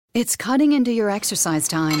It's cutting into your exercise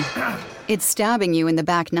time. It's stabbing you in the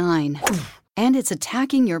back nine. And it's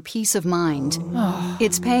attacking your peace of mind.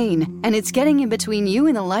 It's pain, and it's getting in between you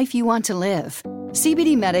and the life you want to live.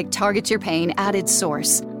 CBD Medic targets your pain at its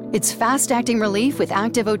source. It's fast-acting relief with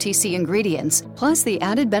active OTC ingredients, plus the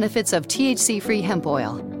added benefits of THC-free hemp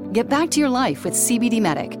oil. Get back to your life with CBD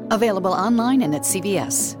Medic. Available online and at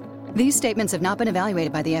CVS. These statements have not been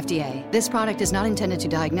evaluated by the FDA. This product is not intended to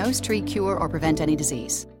diagnose, treat, cure, or prevent any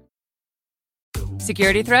disease.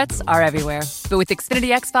 Security threats are everywhere. But with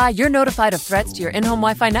Xfinity XFi, you're notified of threats to your in-home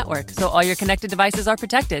Wi-Fi network, so all your connected devices are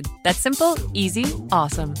protected. That's simple, easy,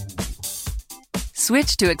 awesome.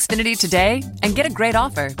 Switch to Xfinity today and get a great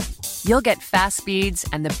offer. You'll get fast speeds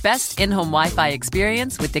and the best in-home Wi-Fi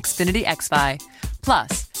experience with Xfinity XFi.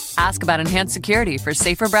 Plus, ask about enhanced security for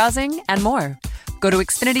safer browsing and more. Go to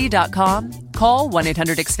Xfinity.com, call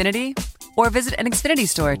 1-800-XFINITY, or visit an Xfinity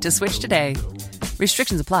store to switch today.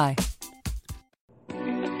 Restrictions apply.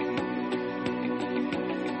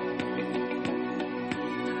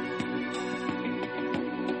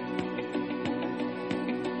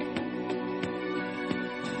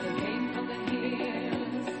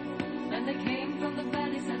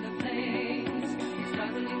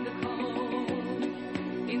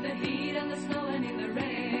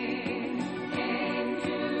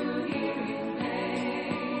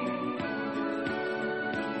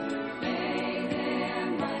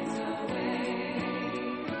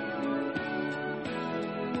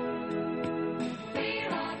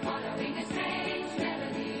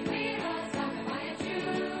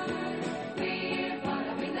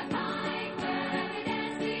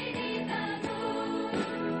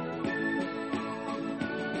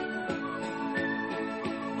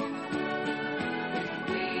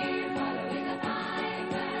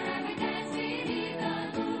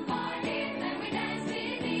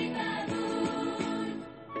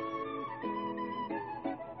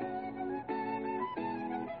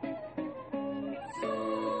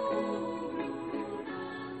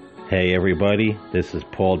 Hey everybody, this is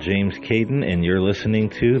Paul James Caden, and you're listening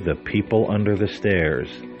to The People Under the Stairs.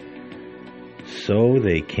 So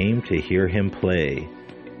they came to hear him play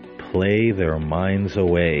their minds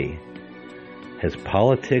away. Has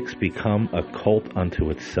politics become a cult unto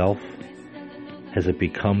itself? Has it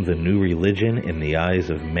become the new religion in the eyes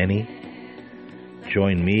of many?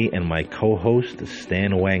 Join me and my co-host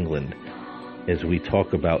Stan Wangland as we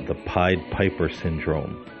talk about the Pied Piper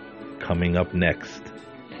syndrome. Coming up next.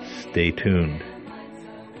 Stay tuned.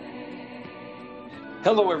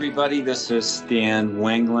 Hello, everybody. This is Stan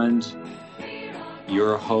Wangland,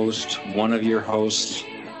 your host, one of your hosts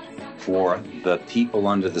for The People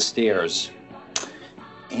Under the Stairs,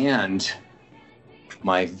 and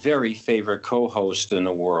my very favorite co-host in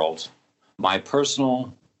the world, my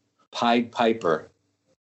personal Pied Piper,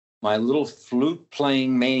 my little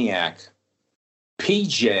flute-playing maniac,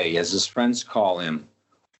 PJ, as his friends call him,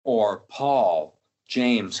 or Paul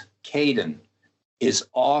James Caden, is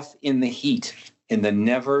off in the heat in the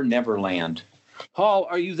Never Land. Paul,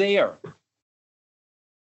 are you there?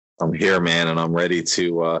 I'm here, man, and I'm ready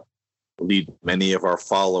to lead many of our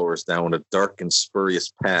followers down a dark and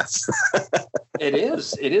spurious path. It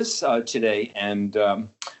is today, and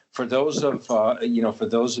for those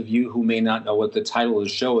of you who may not know what the title of the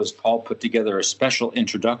show is, Paul put together a special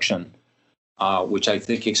introduction, which I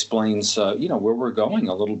think explains, where we're going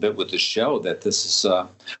a little bit with the show. That this is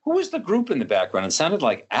who was the group in the background? It sounded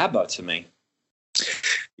like ABBA to me.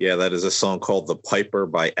 Yeah, that is a song called "The Piper"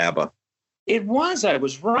 by ABBA. It was. I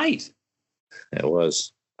was right. It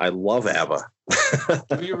was. I love ABBA.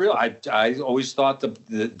 You realize I always thought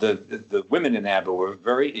the women in ABBA were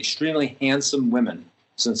very extremely handsome women.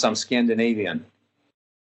 Since I'm Scandinavian,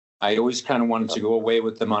 I always kind of wanted to go away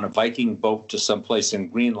with them on a Viking boat to someplace in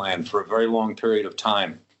Greenland for a very long period of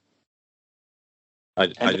time. I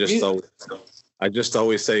just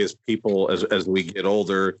always say, as people, as we get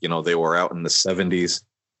older, they were out in the 70s,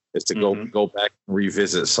 is to go back and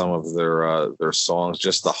revisit some of their songs.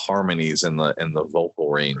 Just the harmonies and the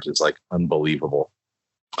vocal range is like unbelievable.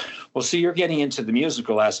 Well, see, you're getting into the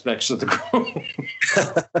musical aspects of the group.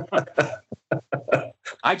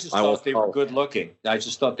 I just thought they were good looking.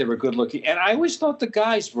 And I always thought the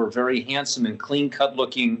guys were very handsome and clean-cut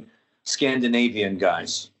looking Scandinavian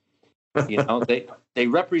guys. They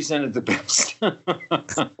represented the best.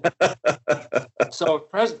 So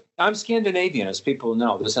I'm Scandinavian, as people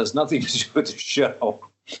know. This has nothing to do with the show.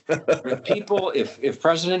 If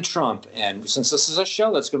President Trump, and since this is a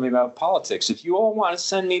show that's going to be about politics, if you all want to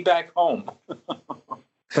send me back home,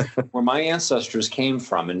 where my ancestors came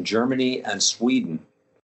from in Germany and Sweden,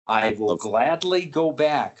 I will gladly go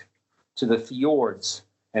back to the fjords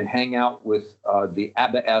and hang out with the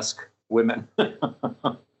ABBA-esque women.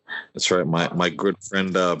 That's right. My good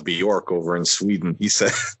friend Bjork over in Sweden, he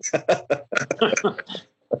said.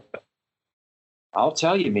 I'll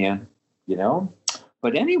tell you, man, you know.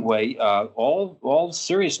 But anyway, all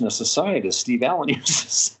seriousness aside, as Steve Allen used to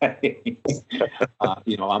say,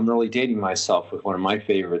 I'm really dating myself with one of my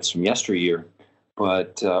favorites from yesteryear.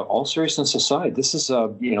 But all seriousness aside, this is a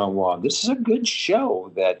good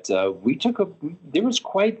show that we took. There was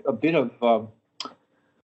quite a bit of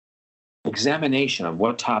examination of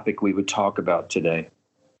what topic we would talk about today.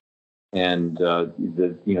 And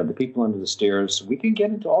the people under the stairs, we can get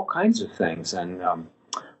into all kinds of things. And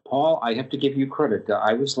Paul, I have to give you credit.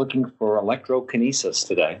 I was looking for electrokinesis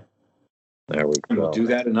today. There we go. And we'll do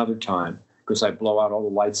that another time because I blow out all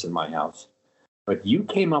the lights in my house. But you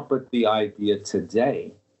came up with the idea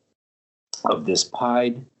today of this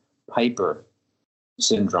Pied Piper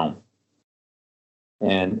syndrome,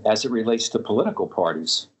 and as it relates to political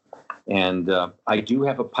parties. And I do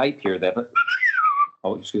have a pipe here that.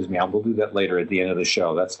 Oh, excuse me. I will do that later at the end of the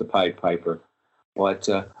show. That's the Pied Piper. But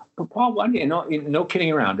Paul, no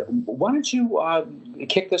kidding around. Why don't you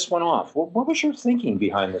kick this one off? What was your thinking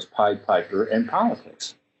behind this Pied Piper and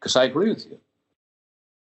politics? Because I agree with you.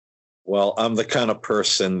 Well, I'm the kind of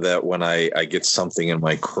person that when I get something in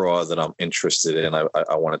my craw that I'm interested in, I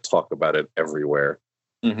want to talk about it everywhere.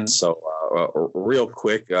 Mm-hmm. So real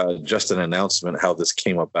quick, just an announcement how this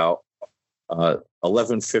came about.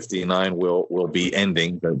 11:59 will be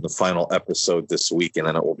ending the final episode this week, and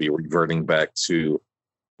then it will be reverting back to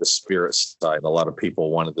the spirit side. A lot of people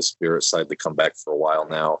wanted the spirit side to come back for a while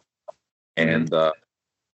now. And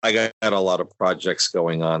I got a lot of projects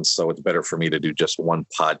going on, so it's better for me to do just one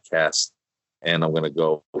podcast. And I'm going to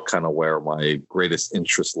go kind of where my greatest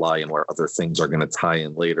interests lie and where other things are going to tie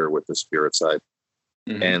in later with the spirit side.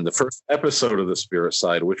 Mm-hmm. And the first episode of the spirit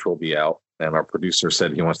side, which will be out, and our producer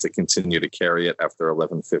said he wants to continue to carry it after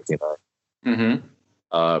 11:59.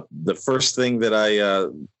 Mm-hmm. The first thing that I,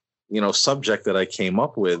 subject that I came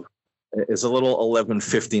up with is a little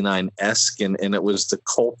 11:59-esque, and it was the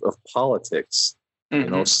cult of politics.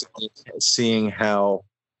 Mm-hmm. Seeing how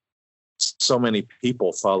so many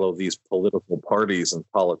people follow these political parties and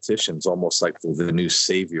politicians almost like they're the new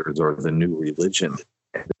saviors or the new religion.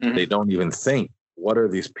 Mm-hmm. They don't even think, what are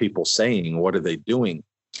these people saying? What are they doing?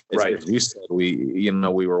 Right. As you said, we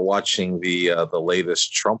were watching the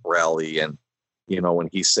latest Trump rally, and when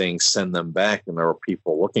he's saying send them back, and there are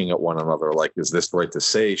people looking at one another like, is this right to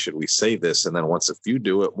say? Should we say this? And then once a few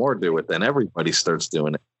do it, more do it, then everybody starts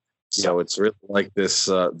doing it. So it's really like this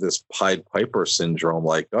Pied Piper syndrome.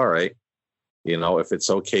 Like, all right, if it's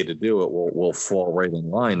okay to do it, we'll fall right in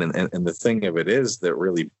line. And the thing of it is that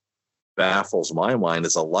really baffles my mind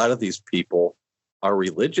is a lot of these people are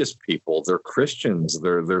religious people. They're Christians.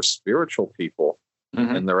 They're spiritual people,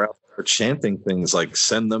 mm-hmm. and they're out there chanting things like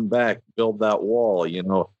 "send them back," "build that wall,"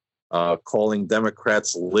 calling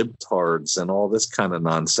Democrats libtards and all this kind of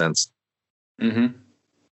nonsense. Mm-hmm.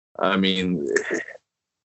 I mean,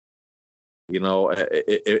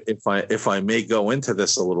 if I may go into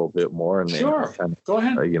this a little bit more, and sure, go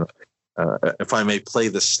ahead. If I may play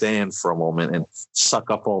the stand for a moment and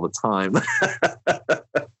suck up all the time.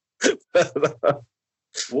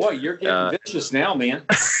 Boy, you're getting vicious now, man.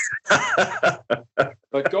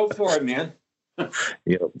 But go for it, man.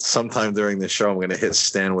 Sometime during the show, I'm going to hit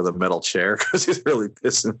Stan with a metal chair because he's really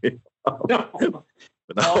pissing me off. No,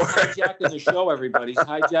 hijacking the show, everybody.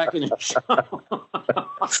 Hijacking the show.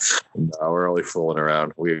 No, we're only fooling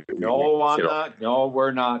around. I'm not. No,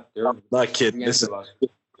 we're not. I'm not kidding. This is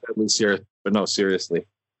at least here, but no, seriously.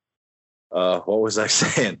 What was I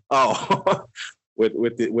saying? Oh.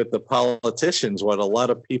 With the politicians, what a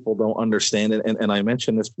lot of people don't understand, and I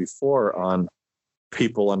mentioned this before on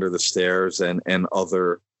People Under the Stairs and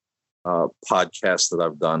other podcasts that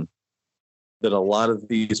I've done, that a lot of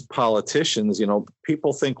these politicians,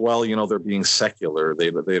 people think, well, they're being secular,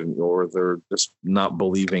 or they're just not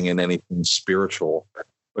believing in anything spiritual,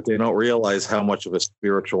 but they don't realize how much of a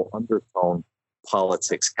spiritual undertone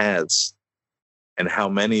politics has, and how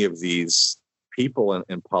many of these people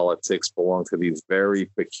in politics belong to these very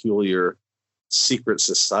peculiar secret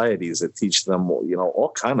societies that teach them,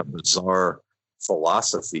 all kind of bizarre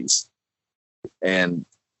philosophies. And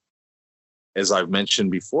as I've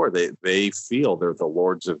mentioned before, they feel they're the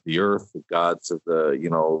lords of the earth, the gods of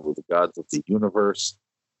the gods of the universe.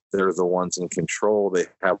 They're the ones in control. They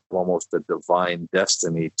have almost a divine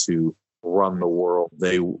destiny to run the world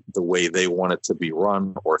the way they want it to be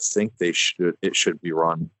run, or think it should be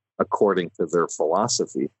run according to their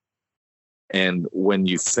philosophy. And when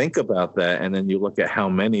you think about that, and then you look at how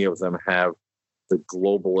many of them have the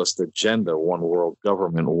globalist agenda, one world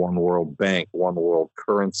government, one world bank, one world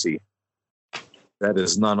currency. That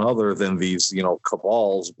is none other than these,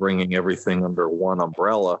 cabals bringing everything under one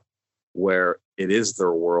umbrella, where it is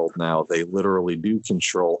their world now. They literally do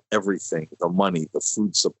control everything: the money, the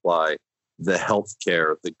food supply, the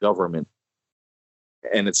healthcare, the government,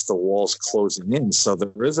 and it's the walls closing in. So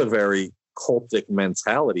there is a very cultic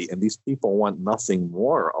mentality, and these people want nothing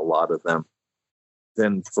more, a lot of them,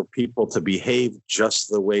 than for people to behave just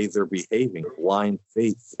the way they're behaving. Blind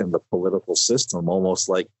faith in the political system, almost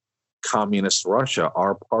like communist Russia,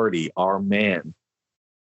 our party, our man.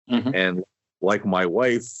 Mm-hmm. And like my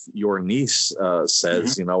wife, your niece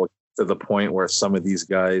says, mm-hmm. To the point where some of these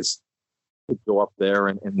guys would go up there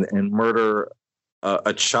and murder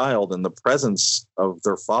a child in the presence of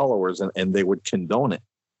their followers, and they would condone it.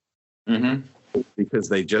 Mm-hmm. Because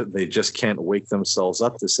they just can't wake themselves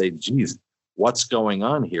up to say, geez, what's going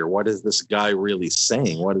on here? What is this guy really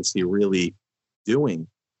saying? What is he really doing?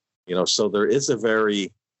 So there is a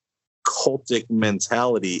very cultic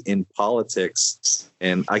mentality in politics.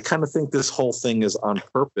 And I kind of think this whole thing is on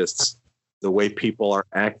purpose, the way people are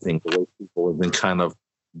acting, the way people have been kind of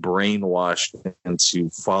brainwashed into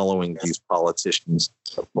following these politicians,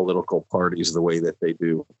 political parties, the way that they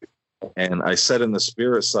do. And I said in the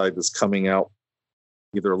Spirit Side that's coming out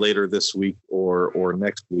either later this week or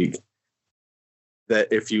next week, that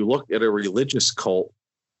if you look at a religious cult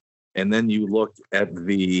and then you look at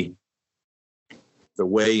the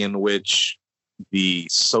way in which the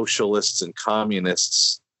socialists and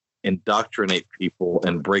communists indoctrinate people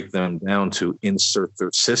and break them down to insert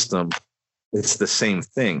their system, it's the same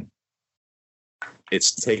thing.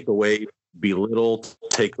 It's take away, belittle,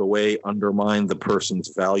 take away, undermine the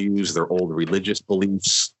person's values, their old religious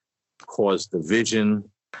beliefs, cause division,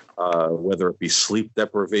 whether it be sleep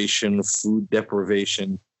deprivation, food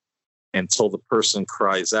deprivation, until the person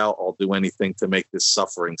cries out, I'll do anything to make this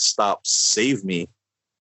suffering stop, save me.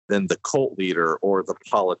 Then the cult leader or the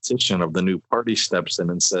politician of the new party steps in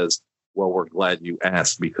and says, well, we're glad you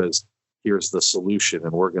asked, because here's the solution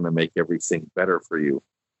and we're going to make everything better for you.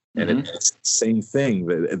 Mm-hmm. And it's the same thing,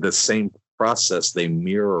 the same process. They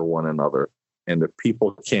mirror one another. And if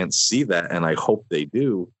people can't see that, and I hope they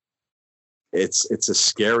do, it's a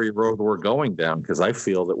scary road we're going down, because I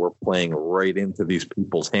feel that we're playing right into these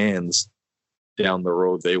people's hands down the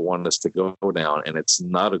road they want us to go down. And it's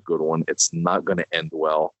not a good one. It's not going to end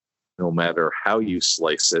well, no matter how you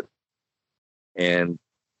slice it. And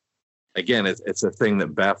again, it's a thing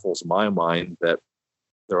that baffles my mind, that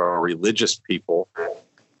there are religious people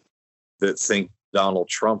that think Donald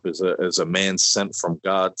Trump is a man sent from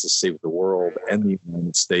God to save the world and the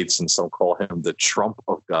United States, and some call him the Trump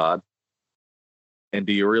of God. And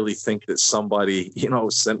do you really think that somebody,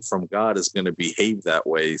 sent from God is going to behave that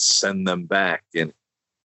way, send them back? And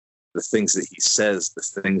the things that he says,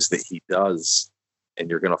 the things that he does, and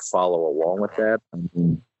you're going to follow along with that? I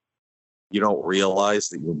mean, you don't realize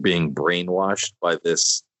that you're being brainwashed by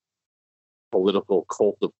this political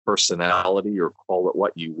cult of personality, or call it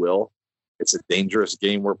what you will. It's a dangerous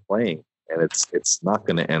game we're playing, and it's not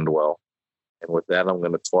going to end well. And with that, I'm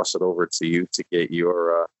going to toss it over to you to get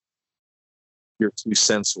your 2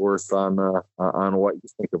 cents worth on what you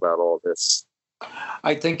think about all this.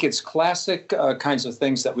 I think it's classic kinds of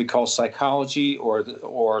things that we call psychology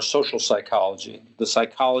or social psychology, the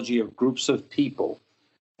psychology of groups of people,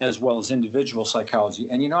 as well as individual psychology.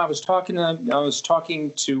 And I was talking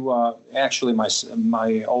to actually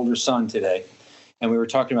my older son today, and we were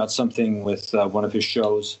talking about something with one of his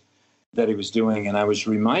shows that he was doing, and I was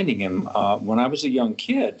reminding him when I was a young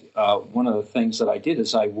kid, one of the things that I did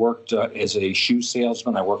is I worked as a shoe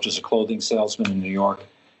salesman. I worked as a clothing salesman in New York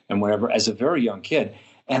and whatever, as a very young kid.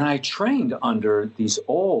 And I trained under these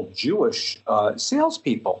old Jewish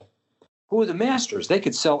salespeople who were the masters. They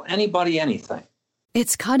could sell anybody anything.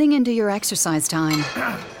 It's cutting into your exercise time.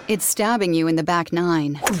 It's stabbing you in the back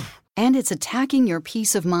nine. And it's attacking your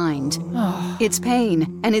peace of mind. It's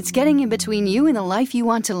pain, and it's getting in between you and the life you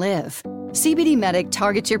want to live. CBD Medic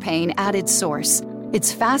targets your pain at its source.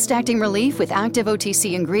 It's fast-acting relief with active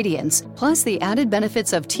OTC ingredients, plus the added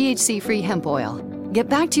benefits of THC-free hemp oil. Get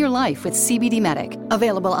back to your life with CBD Medic,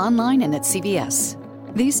 available online and at CVS.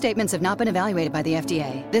 These statements have not been evaluated by the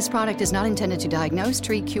FDA. This product is not intended to diagnose,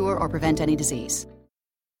 treat, cure, or prevent any disease.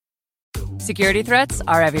 Security threats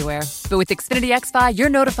are everywhere. But with Xfinity XFi, you're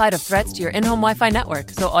notified of threats to your in-home Wi-Fi network,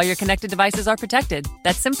 so all your connected devices are protected.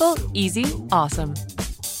 That's simple, easy, awesome.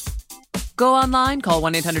 Go online, call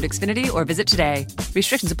 1-800-XFINITY, or visit today.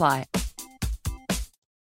 Restrictions apply.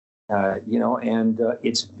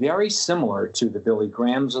 It's very similar to the Billy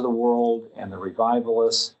Grahams of the world and the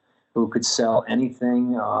revivalists who could sell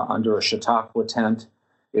anything under a Chautauqua tent.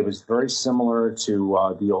 It was very similar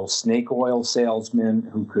to the old snake oil salesman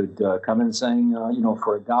who could come in saying,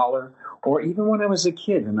 for $1. Or even when I was a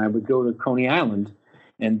kid and I would go to Coney Island,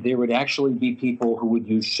 and there would actually be people who would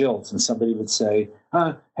use shills, and somebody would say,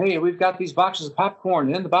 hey, we've got these boxes of popcorn,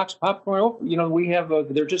 and in the box of popcorn, we have,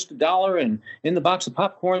 they're just $1, and in the box of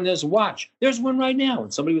popcorn, there's a watch. There's one right now.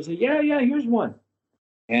 And somebody would say, yeah, here's one.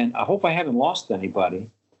 And I hope I haven't lost anybody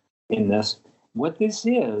in this. What this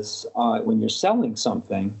is, when you're selling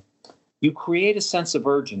something, you create a sense of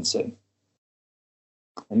urgency.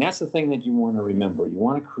 And that's the thing that you want to remember. You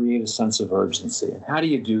want to create a sense of urgency. And how do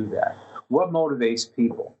you do that? What motivates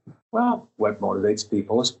people? Well, what motivates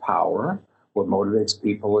people is power. What motivates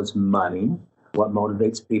people is money. What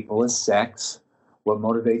motivates people is sex. What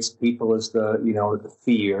motivates people is the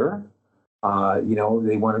fear.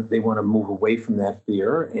 They want to move away from that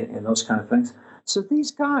fear and those kind of things. So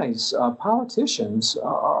these guys, politicians,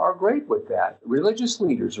 are great with that. Religious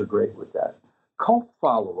leaders are great with that. Cult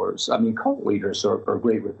leaders are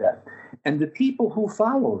great with that. And the people who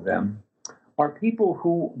follow them are people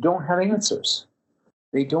who don't have answers.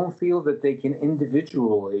 They don't feel that they can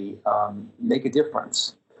individually make a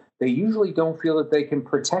difference. They usually don't feel that they can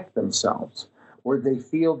protect themselves, or they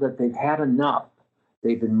feel that they've had enough.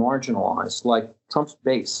 They've been marginalized, like Trump's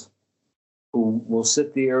base, who will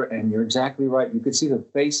sit there, and you're exactly right. You could see the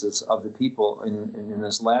faces of the people in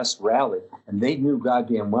this last rally, and they knew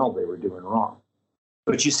goddamn well they were doing wrong.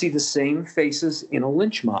 But you see the same faces in a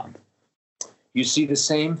lynch mob. You see the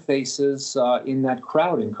same faces in that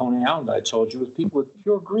crowd in Coney Island I told you, with people with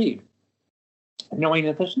pure greed, knowing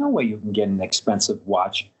that there's no way you can get an expensive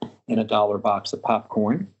watch in a $1 box of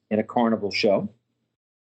popcorn in a carnival show.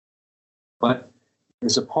 But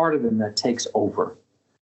there's a part of them that takes over.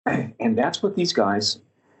 And that's what these guys,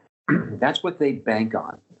 that's what they bank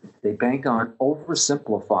on. They bank on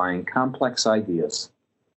oversimplifying complex ideas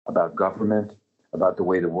about government, about the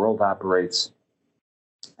way the world operates.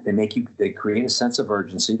 They create a sense of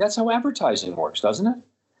urgency. That's how advertising works, doesn't it?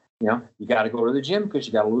 You got to go to the gym because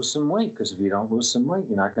you got to lose some weight, because if you don't lose some weight,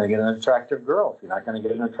 you're not going to get an attractive girl. If you're not going to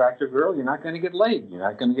get an attractive girl, you're not going to get laid. You're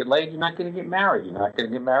not going to get laid, you're not going to get married. You're not going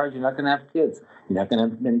to get married, you're not going to have kids. You're not going to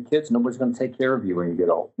have many kids. Nobody's going to take care of you when you get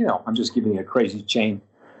old. I'm just giving you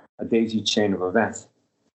a daisy chain of events.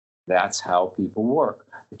 That's how people work.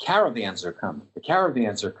 The caravans are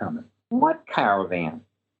coming. What caravan?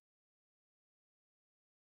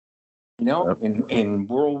 In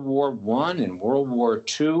World War I and World War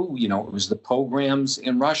II, it was the pogroms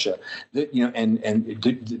in Russia, and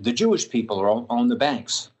the Jewish people are on the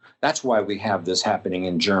banks. That's why we have this happening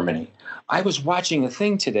in Germany. I was watching a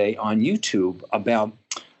thing today on YouTube about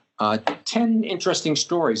 10 interesting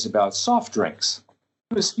stories about soft drinks.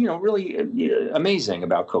 It was, really amazing,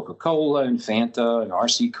 about Coca-Cola and Fanta and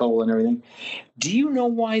RC Cola and everything. Do you know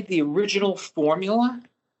why the original formula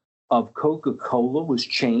of Coca-Cola was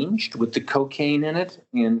changed with the cocaine in it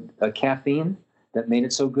and caffeine that made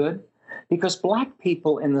it so good? Because black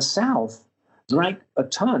people in the South drank a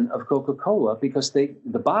ton of Coca-Cola because the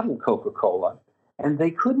bottled Coca-Cola, and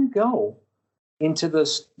they couldn't go into the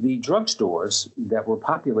drugstores that were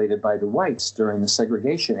populated by the whites during the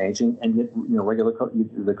segregation age and get regular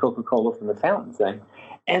the Coca-Cola from the fountain thing.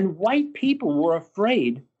 And white people were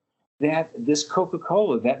afraid that this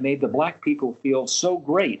Coca-Cola that made the black people feel so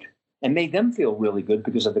great and made them feel really good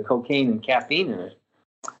because of the cocaine and caffeine in it,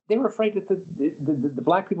 they were afraid that the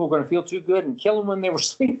black people were going to feel too good and kill them when they were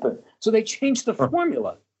sleeping. So they changed the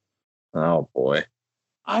formula. Oh, boy.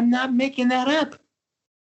 I'm not making that up.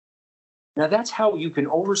 Now, that's how you can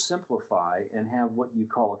oversimplify and have what you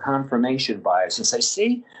call a confirmation bias and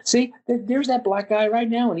say, see, there's that black guy right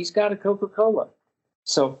now, and he's got a Coca-Cola.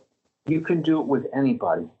 So you can do it with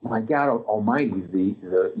anybody. My God Almighty,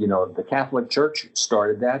 the Catholic Church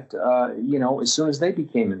started that, as soon as they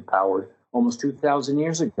became empowered almost 2,000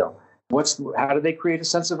 years ago. How do they create a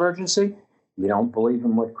sense of urgency? You don't believe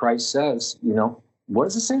in what Christ says. What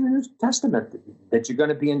does it say in the New Testament? That you're going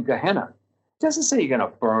to be in Gehenna. It doesn't say you're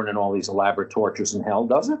going to burn in all these elaborate tortures in hell,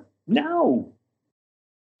 does it? No.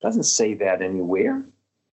 It doesn't say that anywhere.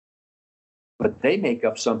 But they make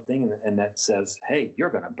up something and that says, hey,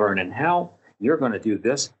 you're going to burn in hell. You're going to do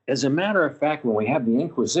this. As a matter of fact, when we have the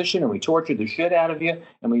Inquisition and we torture the shit out of you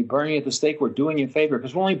and we burn you at the stake, we're doing you a favor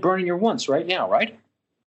because we're only burning you once right now, right?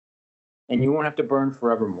 And you won't have to burn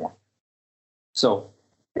forevermore. So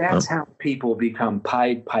that's how people become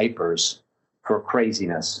Pied Pipers for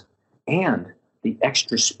craziness. And the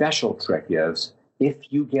extra special trick is,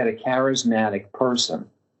 if you get a charismatic person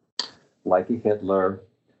like a Hitler,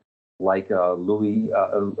 like a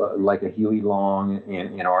like a Huey Long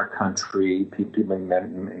in our country. People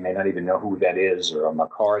may not even know who that is, or a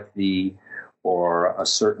McCarthy, or a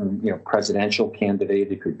certain presidential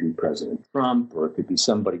candidate. It could be President Trump, or it could be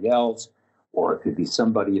somebody else, or it could be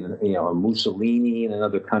somebody a Mussolini in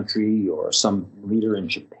another country, or some leader in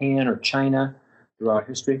Japan or China throughout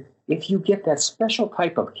history. If you get that special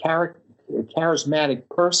type of charismatic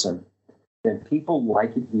person, then people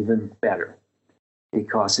like it even better,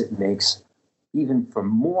 because it makes even for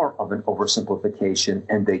more of an oversimplification,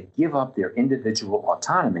 and they give up their individual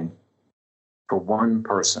autonomy for one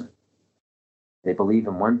person. They believe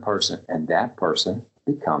in one person, and that person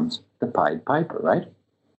becomes the Pied Piper, right?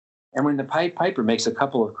 And when the Pied Piper makes a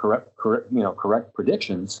couple of correct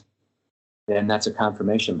predictions, then that's a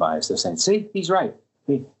confirmation bias. They're saying, see, he's right.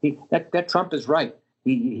 That Trump is right.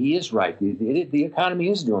 He is right. The economy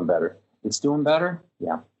is doing better. It's doing better?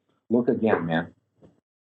 Yeah. Look again, man.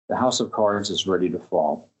 The house of cards is ready to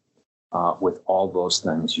fall with all those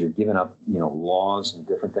things. You're giving up, laws and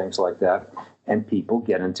different things like that, and people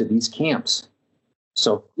get into these camps.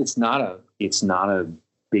 So it's not a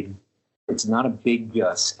big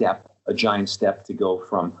step, a giant step to go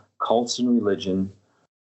from cults in religion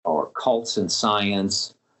or cults in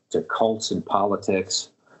science to cults in politics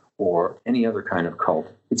or any other kind of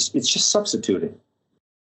cult. It's just substituting.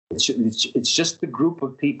 It's just the group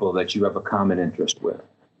of people that you have a common interest with.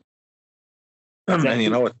 And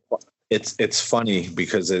it's funny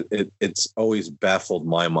because it's always baffled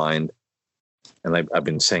my mind, and I've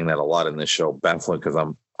been saying that a lot in this show, baffling because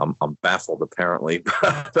I'm baffled apparently.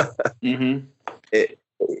 Mm-hmm.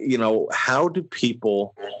 How do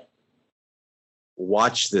people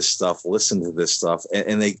watch this stuff, listen to this stuff,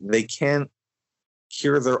 and they can't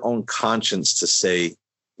hear their own conscience to say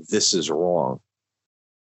this is wrong?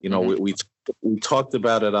 Mm-hmm. We talked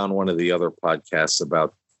about it on one of the other podcasts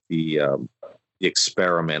about the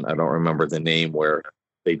experiment. I don't remember the name, where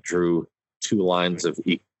they drew two lines of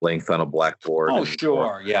equal length on a blackboard. Oh,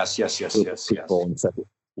 sure. Yes. And said,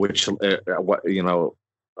 which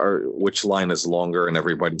line is longer? And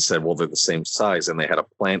everybody said, well, they're the same size. And they had a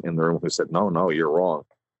plant in the room who said, no, you're wrong.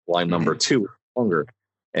 Line number 2 is longer.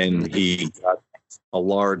 And he got a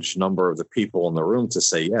large number of the people in the room to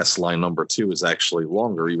say, yes, line number 2 is actually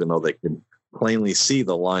longer, even though they can plainly see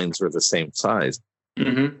the lines are the same size.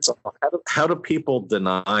 Mm-hmm. So how do people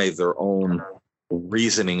deny their own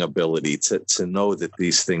reasoning ability to know that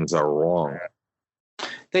these things are wrong?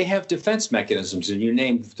 They have defense mechanisms, and you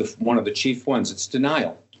named one of the chief ones. It's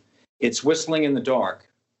denial. It's whistling in the dark.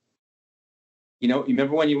 You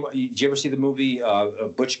remember when did you ever see the movie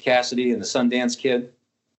Butch Cassidy and the Sundance Kid?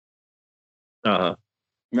 Uh-huh.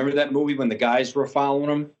 Remember that movie when the guys were following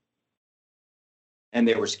him and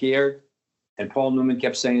they were scared? And Paul Newman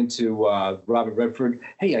kept saying to Robert Redford,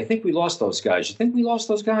 hey, I think we lost those guys. You think we lost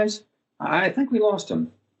those guys? I think we lost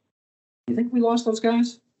them. You think we lost those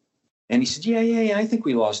guys? And he said, yeah, I think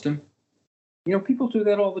we lost them. People do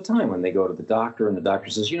that all the time when they go to the doctor, and the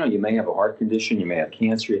doctor says, you may have a heart condition, you may have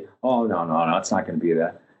cancer. Oh, no, it's not going to be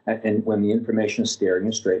that. And when the information is staring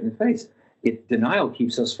you straight in the face, denial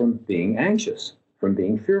keeps us from being anxious, from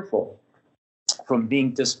being fearful, from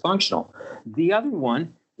being dysfunctional. The other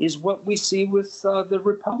one is what we see with the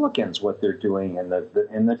Republicans, what they're doing in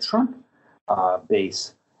the Trump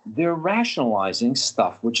base. They're rationalizing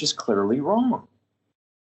stuff which is clearly wrong.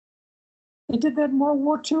 They did that in World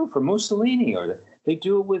War II for Mussolini, or they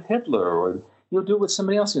do it with Hitler, or you'll do it with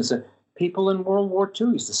somebody else. People in World War II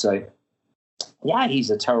used to say, yeah, he's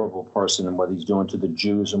a terrible person, and what he's doing to the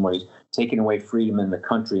Jews, and what he's taking away freedom in the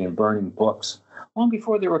country and burning books. Long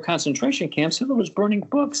before there were concentration camps, Hitler was burning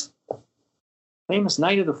books. Famous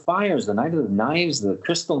Night of the Fires, the Night of the Knives, the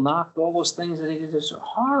Kristallnacht, all those things that he did is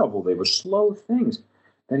horrible. They were slow things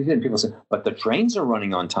that he did. And people said, but the trains are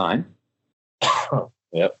running on time.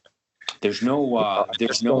 Yep. There's no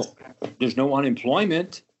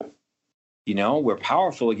unemployment. We're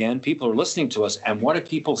powerful again. People are listening to us. And what do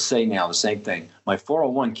people say now? The same thing. My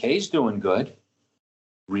 401k is doing good.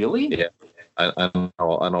 Really? Yeah. I know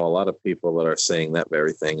a lot of people that are saying that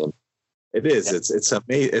very thing. And it is.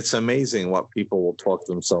 It's amazing what people will talk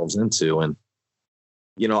themselves into. And,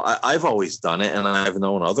 I've always done it, and I've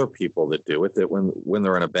known other people that do it, that when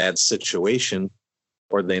they're in a bad situation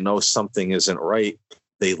or they know something isn't right,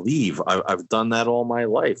 they leave. I've done that all my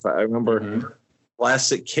life. I remember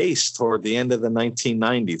classic case toward the end of the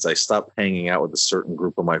 1990s. I stopped hanging out with a certain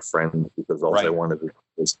group of my friends because all I wanted to do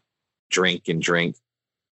was drink.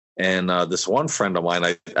 And this one friend of mine,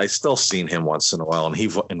 I still seen him once in a while, and he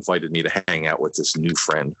invited me to hang out with this new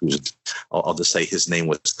friend who's, I'll just say his name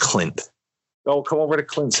was Clint. oh, come over to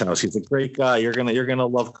Clint's house. He's a great guy. You're gonna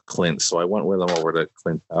love Clint. So I went with him over to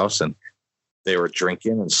Clint's house, and they were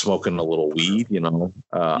drinking and smoking a little weed.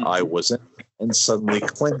 I wasn't, and suddenly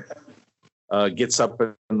Clint gets up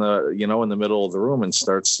in the middle of the room and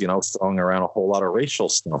starts throwing around a whole lot of racial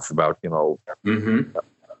stuff about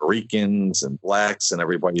Ricans and blacks, and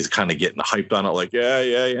everybody's kind of getting hyped on it, like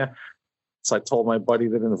yeah. So I told my buddy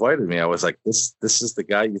that invited me, I was like, this is the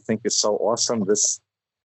guy you think is so awesome.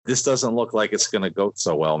 This doesn't look like it's going to go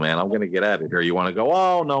so well, man. I'm going to get out of here. You want to go?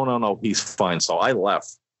 Oh, no. He's fine. So I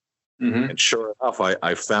left. And sure enough,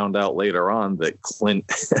 I found out later on that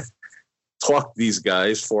Clint talked these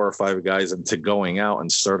guys, 4 or 5 guys, into going out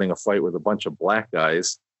and starting a fight with a bunch of black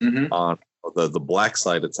guys on the black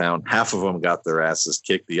side of town. Half of them got their asses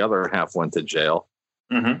kicked. The other half went to jail.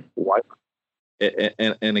 Why?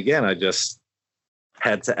 And again, I just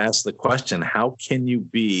had to ask the question, how can you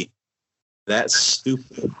be that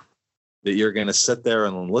stupid that you're going to sit there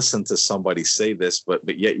and listen to somebody say this,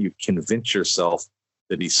 but yet you convince yourself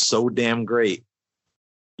that he's so damn great,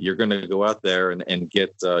 you're going to go out there and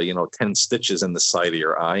get 10 stitches in the side of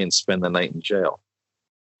your eye and spend the night in jail.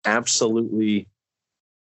 Absolutely.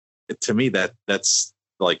 To me, that's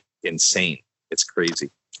like insane. It's crazy.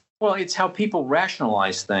 Well, it's how people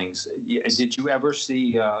rationalize things. Did you ever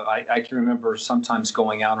see, I can remember sometimes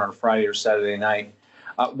going out on a Friday or Saturday night.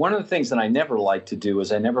 One of the things that I never liked to do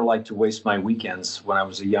is I never liked to waste my weekends when I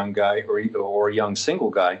was a young guy or a young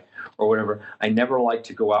single guy or whatever. I never liked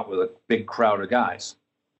to go out with a big crowd of guys.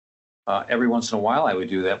 Every once in a while I would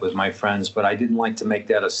do that with my friends, but I didn't like to make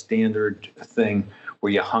that a standard thing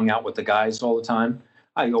where you hung out with the guys all the time.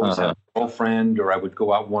 I always had a girlfriend, or I would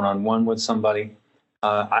go out one-on-one with somebody.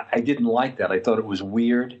 I didn't like that. I thought it was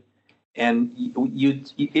weird. And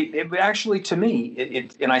it actually, to me,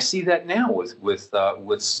 and I see that now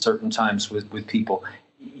with certain times with people,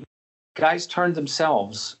 guys turned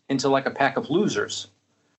themselves into like a pack of losers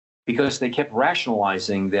because they kept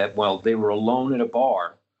rationalizing that, well, they were alone at a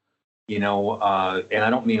bar, and I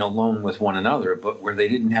don't mean alone with one another, but where they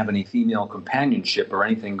didn't have any female companionship or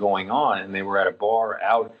anything going on, and they were at a bar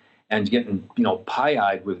out and getting,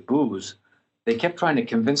 pie-eyed with booze. They kept trying to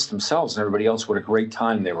convince themselves and everybody else what a great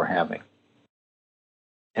time they were having.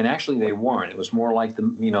 And actually they weren't. It was more like the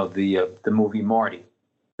movie Marty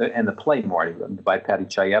and the play Marty by Paddy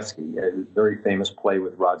Chayefsky, a very famous play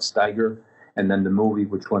with Rod Steiger, and then the movie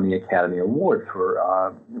which won the Academy Award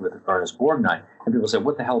with Ernest Borgnine. And people said,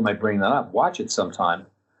 what the hell am I bringing that up? Watch it sometime.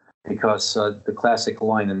 Because the classic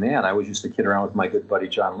line in that, I always used to kid around with my good buddy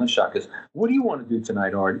John Linshock, is, what do you want to do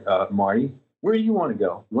tonight, Marty? Where do you want to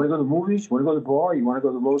go? You want to go to the movies? You want to go to the bar? You want to go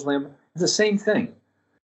to the Roseland? It's the same thing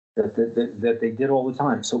that they did all the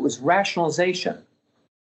time. So it was rationalization.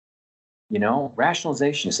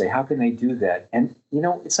 Rationalization. You say, how can they do that? And,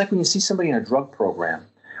 it's like when you see somebody in a drug program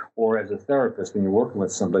or as a therapist, when you're working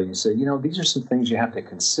with somebody, you say, these are some things you have to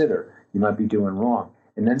consider you might be doing wrong.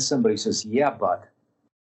 And then somebody says, yeah, but.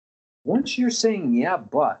 Once you're saying, yeah,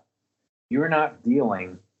 but, you're not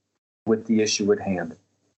dealing with the issue at hand.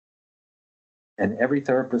 And every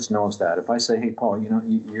therapist knows that. If I say, hey, Paul,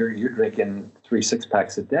 you're drinking 3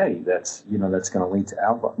 6-packs a day, that's going to lead to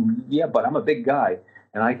alcohol. Yeah, but I'm a big guy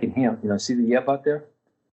and I can handle, see the yeah, but there?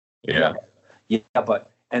 Yeah. Yeah, but.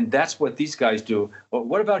 And that's what these guys do. Well,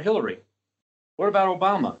 what about Hillary? What about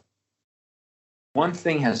Obama? One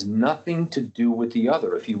thing has nothing to do with the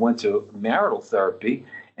other. If you went to marital therapy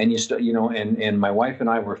and and my wife and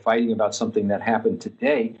I were fighting about something that happened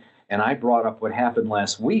today, and I brought up what happened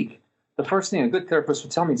last week, the first thing a good therapist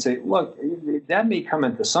would tell me, say, look, that may come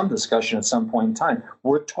into some discussion at some point in time.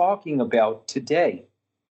 We're talking about today,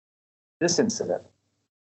 this incident.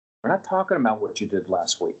 We're not talking about what you did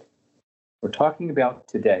last week. We're talking about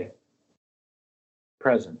today,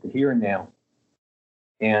 present, the here and now.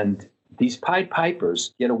 And these Pied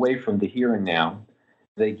Pipers get away from the here and now.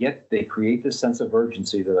 They create this sense of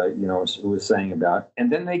urgency that I was saying about,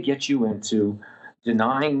 and then they get you into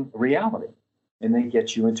denying reality. And they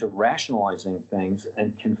get you into rationalizing things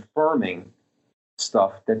and confirming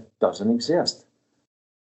stuff that doesn't exist,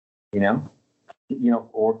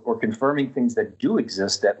 or confirming things that do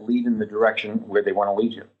exist that lead in the direction where they want to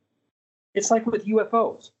lead you. It's like with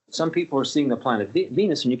UFOs. Some people are seeing the planet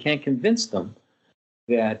Venus, and you can't convince them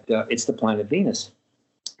that it's the planet Venus.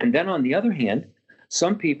 And then on the other hand,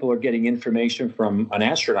 some people are getting information from an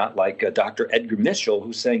astronaut like Dr. Edgar Mitchell,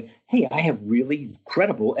 who's saying, hey, I have really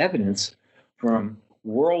credible evidence from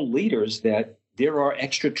world leaders that there are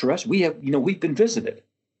extraterrestrials. We've been visited.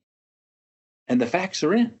 And the facts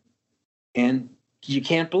are in. And you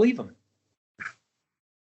can't believe them.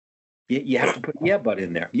 You have to put yeah, but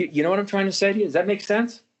in there. You know what I'm trying to say to you? Does that make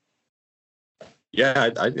sense? Yeah,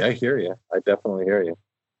 I hear you. I definitely hear you.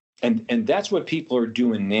 And that's what people are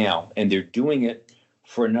doing now, and they're doing it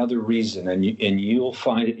for another reason. And you'll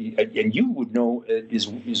find it, and you would know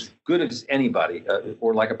as good as anybody,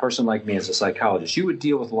 or like a person like me as a psychologist, you would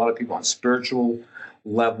deal with a lot of people on spiritual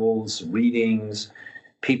levels, readings,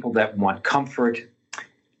 people that want comfort.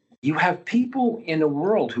 You have people in the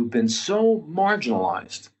world who've been so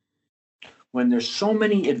marginalized when there's so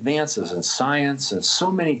many advances in science and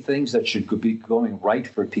so many things that should be going right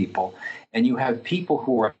for people, and you have people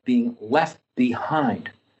who are being left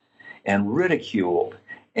behind and ridiculed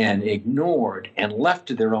and ignored and left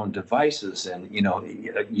to their own devices. And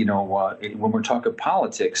when we're talking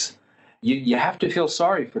politics, you have to feel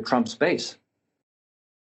sorry for Trump's base,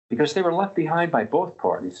 because they were left behind by both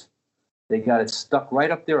parties. They got it stuck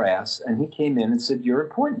right up their ass, and he came in and said, "You're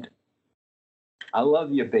important. I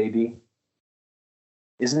love you, baby."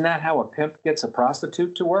 Isn't that how a pimp gets a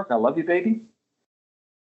prostitute to work? I love you, baby.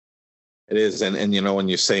 It is. And when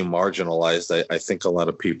you say marginalized, I think a lot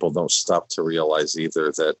of people don't stop to realize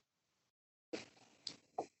either that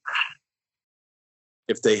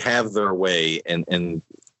if they have their way and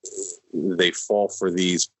they fall for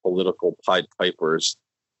these political Pied Pipers,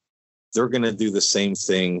 they're going to do the same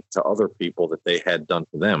thing to other people that they had done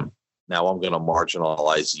to them. Now I'm going to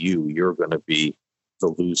marginalize you. You're going to be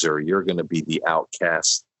the loser. You're going to be the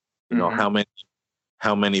outcast.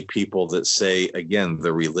 How many people that say, again,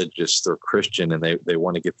 they're religious, they're Christian, and they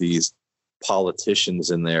want to get these politicians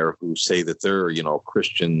in there who say that they're,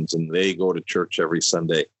 Christians and they go to church every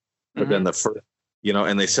Sunday. But then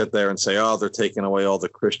and they sit there and say, oh, they're taking away all the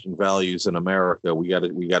Christian values in America. We got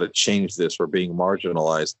to change this. We're being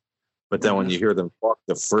marginalized. But then when you hear them talk,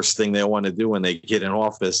 the first thing they want to do when they get in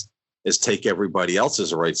office is take everybody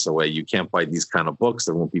else's rights away. You can't buy these kind of books.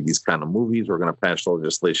 There won't be these kind of movies. We're going to pass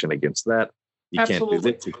legislation against that. You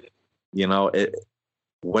Absolutely. Can't do that.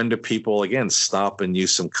 When do people, again, stop and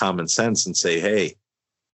use some common sense and say, hey,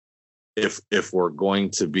 if we're going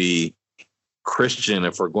to be Christian,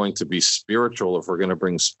 if we're going to be spiritual, if we're going to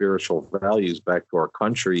bring spiritual values back to our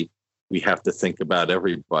country, we have to think about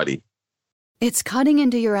everybody. It's cutting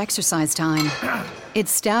into your exercise time.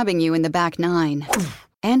 It's stabbing you in the back nine.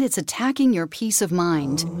 And it's attacking your peace of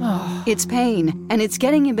mind. It's pain, and it's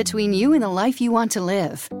getting in between you and the life you want to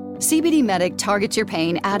live. CBD Medic targets your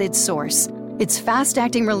pain at its source. It's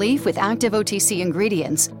fast-acting relief with active OTC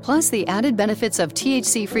ingredients, plus the added benefits of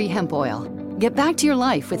THC-free hemp oil. Get back to your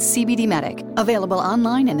life with CBD Medic, available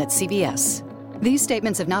online and at CVS. These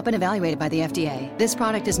statements have not been evaluated by the FDA. This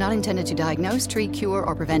product is not intended to diagnose, treat, cure,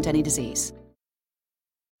 or prevent any disease.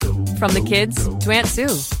 From the kids to Aunt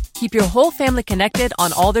Sue. Keep your whole family connected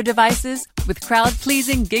on all their devices with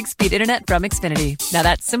crowd-pleasing gig-speed internet from Xfinity. Now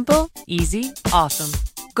that's simple, easy, awesome.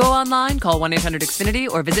 Go online, call 1-800-XFINITY,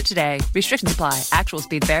 or visit today. Restrictions apply. Actual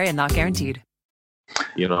speeds vary and not guaranteed.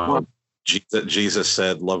 Jesus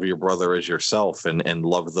said, love your brother as yourself, and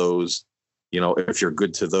love those, if you're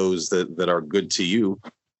good to those that are good to you,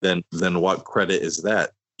 then what credit is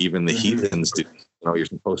that? Even the heathens do. You're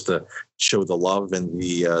supposed to show the love and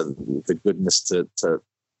the goodness to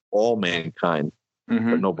all mankind,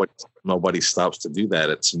 but nobody stops to do that.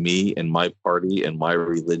 It's me and my party and my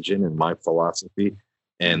religion and my philosophy,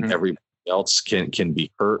 and everybody else can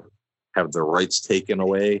be hurt, have their rights taken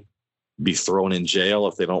away, be thrown in jail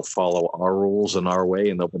if they don't follow our rules and our way,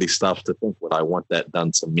 and nobody stops to think, would I want that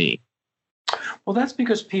done to me? Well, that's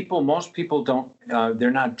because most people don't,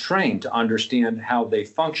 they're not trained to understand how they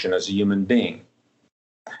function as a human being.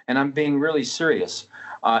 And I'm being really serious.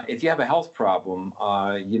 If you have a health problem,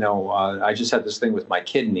 I just had this thing with my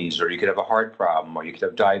kidneys, or you could have a heart problem, or you could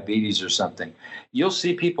have diabetes or something. You'll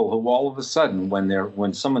see people who all of a sudden,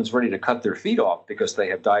 when someone's ready to cut their feet off because they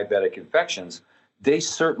have diabetic infections, they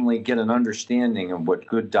certainly get an understanding of what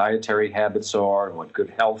good dietary habits are and what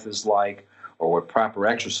good health is like, or what proper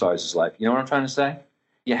exercise is like. You know what I'm trying to say?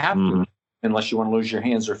 You have to, unless you want to lose your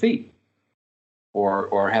hands or feet,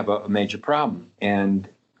 or have a major problem. And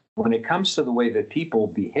when it comes to the way that people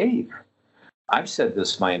behave, I've said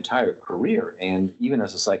this my entire career, and even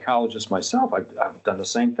as a psychologist myself, I've done the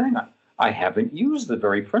same thing. I haven't used the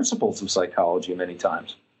very principles of psychology many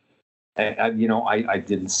times. I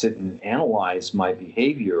didn't sit and analyze my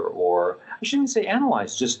behavior, or I shouldn't say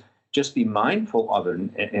analyze, just be mindful of it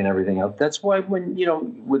and everything else. That's why when,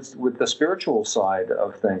 with the spiritual side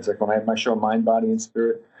of things, like when I have my show Mind, Body, and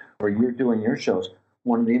Spirit, or you're doing your shows,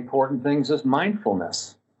 one of the important things is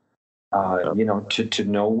mindfulness. To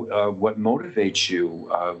know what motivates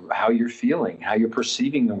you, how you're feeling, how you're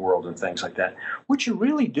perceiving the world, and things like that. What you're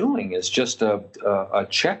really doing is just a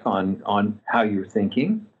check on how you're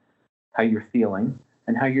thinking, how you're feeling,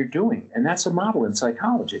 and how you're doing. And that's a model in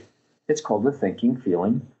psychology. It's called the thinking,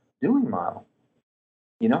 feeling, doing model.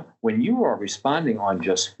 You know, when you are responding on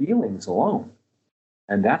just feelings alone,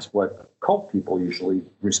 and that's what cult people usually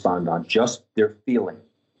respond on, just their feeling.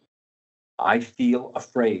 I feel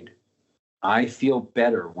afraid. I feel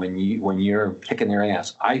better when you're kicking their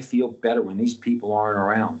ass. I feel better when these people aren't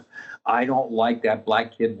around. I don't like that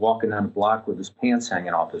black kid walking down the block with his pants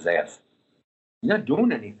hanging off his ass. He's not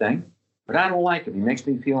doing anything, but I don't like him. He makes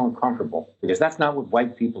me feel uncomfortable because that's not what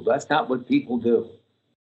white people do. That's not what people do.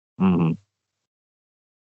 Mm-hmm.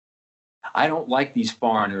 I don't like these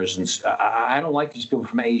foreigners, and I don't like these people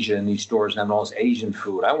from Asia in these stores and having all this Asian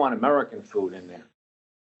food. I want American food in there.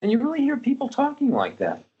 And you really hear people talking like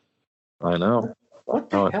that. I know. What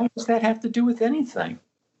the hell does that have to do with anything?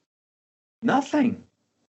 Nothing.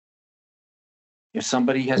 If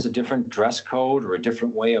somebody has a different dress code or a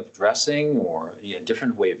different way of dressing or a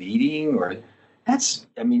different way of eating, or that's,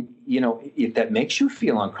 I mean, you know, if that makes you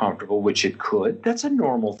feel uncomfortable, which it could, that's a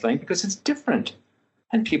normal thing because it's different.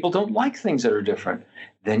 And people don't like things that are different.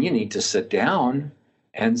 Then you need to sit down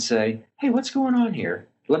and say, hey, what's going on here?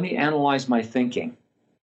 Let me analyze my thinking.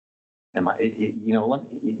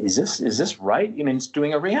 Is this right? I mean, it's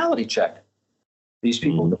doing a reality check. These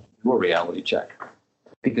people don't do a reality check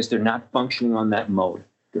because they're not functioning on that mode.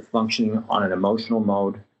 They're functioning on an emotional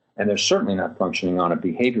mode, and they're certainly not functioning on a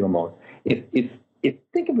behavioral mode. If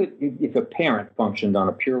think of it, if a parent functioned on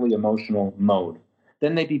a purely emotional mode,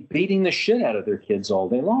 then they'd be beating the shit out of their kids all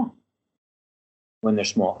day long when they're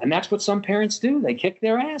small. And that's what some parents do. They kick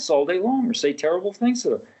their ass all day long or say terrible things to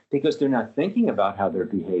them because they're not thinking about how they're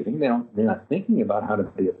behaving. They're not thinking about how to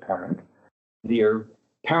be a parent. They're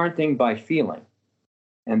parenting by feeling.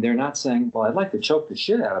 And they're not saying, well, I'd like to choke the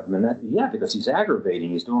shit out of him. And because he's aggravating.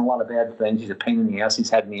 He's doing a lot of bad things. He's a pain in the ass. He's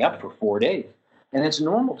had me up for 4 days. And it's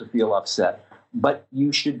normal to feel upset. But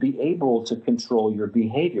you should be able to control your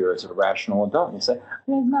behavior as a rational adult. And you say,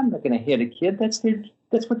 I'm not going to hit a kid.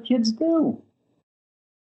 That's what kids do.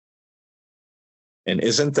 And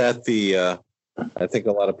isn't that I think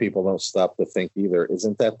a lot of people don't stop to think either.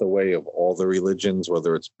 Isn't that the way of all the religions,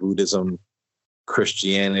 whether it's Buddhism,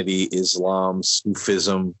 Christianity, Islam,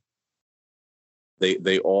 Sufism?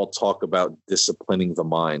 They all talk about disciplining the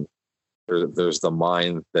mind. There's the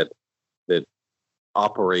mind that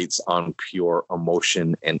operates on pure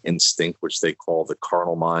emotion and instinct, which they call the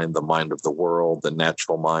carnal mind, the mind of the world, the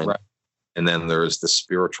natural mind. Right. And then there's the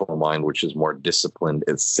spiritual mind, which is more disciplined.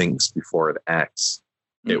 It thinks before it acts.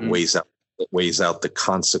 Mm-hmm. It weighs out the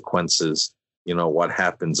consequences. You know, what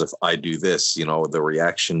happens if I do this, you know, the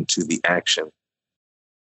reaction to the action.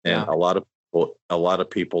 And a lot of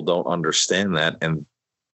people don't understand that. And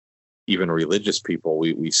even religious people,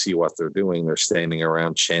 we see what they're doing. They're standing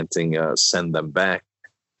around chanting, send them back,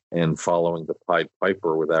 and following the Pied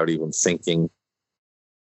Piper without even thinking,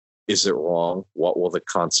 is it wrong? What will the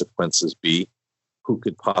consequences be? Who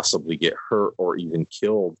could possibly get hurt or even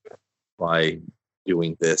killed by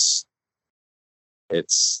doing this?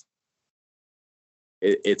 It's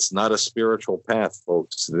not a spiritual path,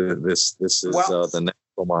 folks. This is the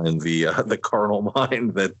natural mind, the carnal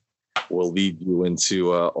mind that will lead you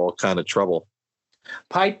into all kind of trouble.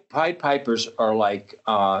 Pied Pipers are like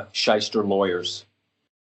shyster lawyers.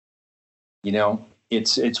 You know,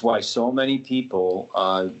 it's why so many people,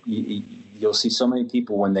 you'll see so many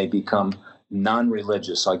people when they become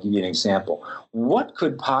non-religious. I'll give you an example. What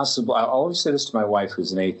could possibly, I always say this to my wife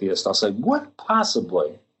who's an atheist, I'll say, what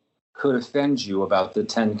possibly could offend you about the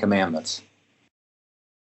 10 Commandments?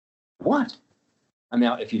 What? I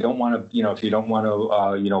mean, if you don't want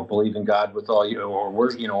to, believe in God with all you,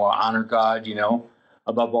 or honor God,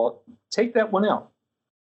 above all, take that one out.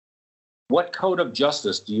 What code of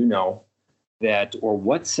justice do you know that, or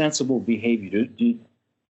what sensible behavior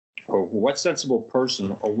or what sensible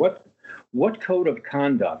person, or what code of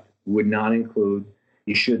conduct would not include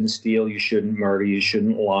you shouldn't steal, you shouldn't murder, you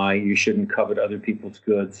shouldn't lie, you shouldn't covet other people's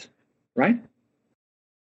goods, right?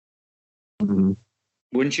 Mm-hmm.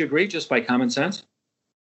 Wouldn't you agree, just by common sense?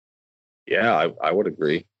 Yeah, I would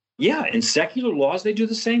agree. Yeah, in secular laws, they do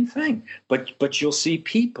the same thing. But you'll see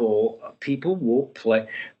people will play.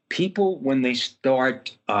 People, when they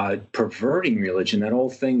start perverting religion, that whole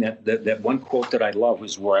thing, that one quote that I love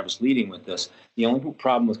is where I was leading with this. The only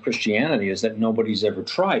problem with Christianity is that nobody's ever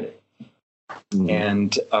tried it. Mm-hmm.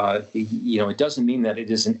 And, it doesn't mean that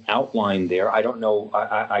it isn't outlined there. I don't know.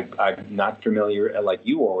 I'm not familiar like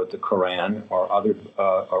you are with the Quran or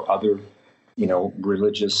other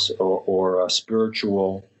religious or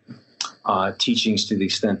spiritual teachings to the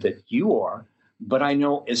extent that you are. But I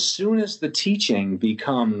know as soon as the teaching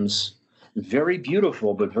becomes very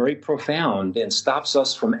beautiful, but very profound, and stops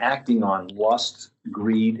us from acting on lust,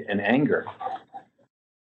 greed, and anger.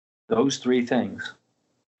 Those three things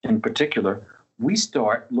in particular, we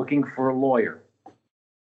start looking for a lawyer.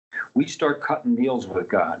 We start cutting deals with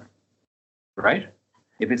God, right?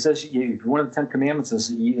 If it says, if one of the 10 commandments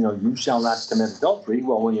says, you shall not commit adultery,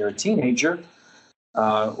 well, when you're a teenager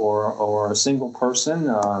or a single person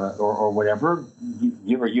or whatever,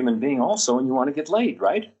 you're a human being also, and you want to get laid,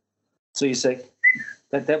 right? So you say,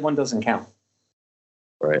 that one doesn't count.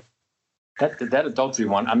 Right. That adultery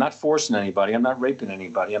one, I'm not forcing anybody. I'm not raping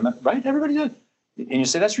anybody. I'm not, right? Everybody does. And you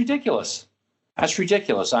say, that's ridiculous. That's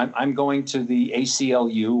ridiculous. I'm going to the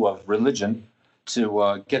ACLU of religion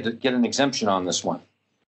to get an exemption on this one.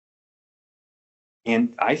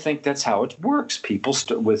 And I think that's how it works. People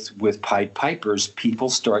with Pied Pipers, people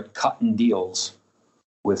start cutting deals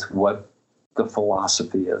with what the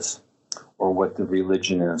philosophy is, or what the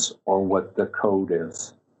religion is, or what the code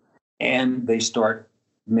is. And they start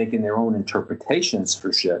making their own interpretations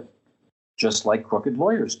for shit, just like crooked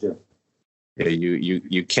lawyers do. Yeah,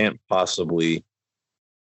 you can't possibly,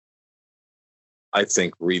 I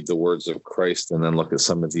think, read the words of Christ and then look at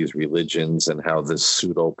some of these religions and how this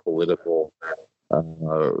pseudo-political,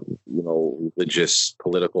 religious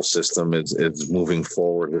political system is moving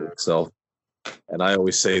forward with itself. And I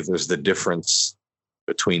always say there's the difference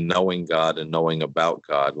between knowing God and knowing about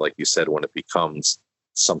God. Like you said, when it becomes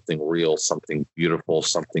something real, something beautiful,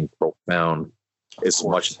 something profound, it's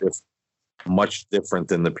much different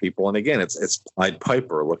than the people. And again, it's Pied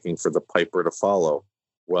Piper looking for the piper to follow.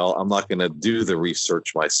 Well, I'm not going to do the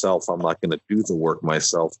research myself. I'm not going to do the work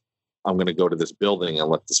myself. I'm going to go to this building and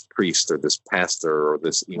let this priest or this pastor or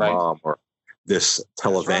this imam or this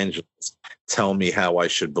televangelist tell me how I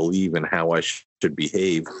should believe and how I should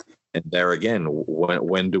behave. And there again,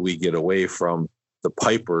 when do we get away from the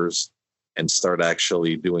pipers and start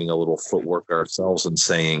actually doing a little footwork ourselves and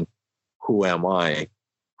saying, who am I?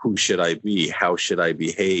 Who should I be? How should I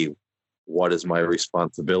behave? What is my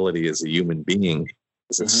responsibility as a human being,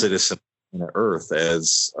 as a citizen on the earth,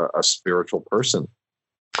 as a spiritual person?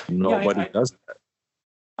 Nobody does that.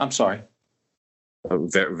 I'm sorry.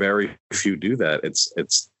 Very, very few do that. It's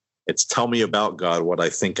tell me about God, what I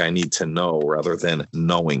think I need to know, rather than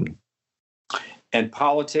knowing. And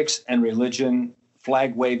politics and religion,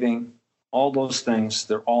 flag waving, all those things,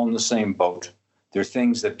 they're all in the same boat. They're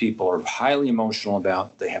things that people are highly emotional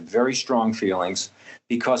about. They have very strong feelings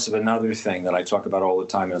because of another thing that I talk about all the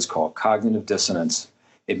time, and it's called cognitive dissonance.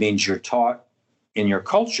 It means you're taught in your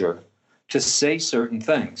culture to say certain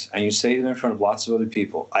things, and you say them in front of lots of other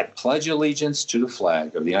people. I pledge allegiance to the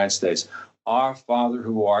flag of the United States. Our Father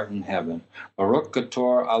who art in heaven, Baruch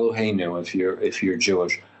Atah Eloheinu, if you're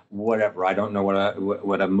Jewish, whatever. I don't know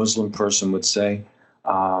what a Muslim person would say,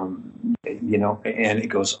 and it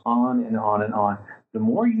goes on and on and on. The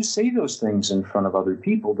more you say those things in front of other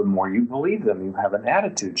people, the more you believe them. You have an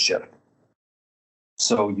attitude shift.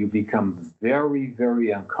 So you become very,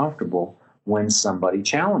 very uncomfortable when somebody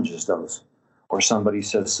challenges those or somebody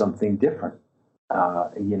says something different.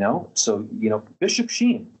 So Bishop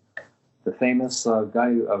Sheen, the famous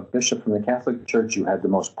bishop from the Catholic Church who had the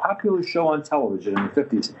most popular show on television in the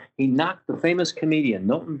 50s, he knocked the famous comedian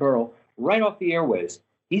Milton Berle right off the airways.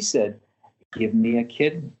 He said, give me a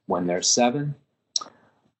kid when they're 7.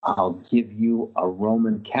 I'll give you a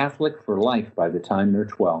Roman Catholic for life by the time they're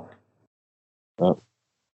 12. Oh.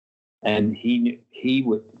 And he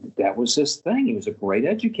would, that was his thing. He was a great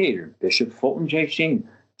educator. Bishop Fulton J. Sheen,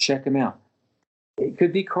 check him out. It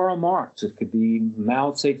could be Karl Marx. It could be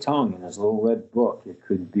Mao Zedong in his little red book. It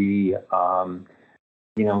could be,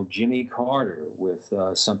 Jimmy Carter with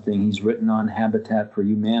something he's written on Habitat for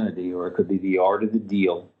Humanity, or it could be The Art of the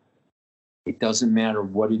Deal. It doesn't matter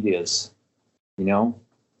what it is.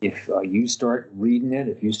 If you start reading it,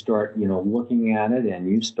 if you start, looking at it, and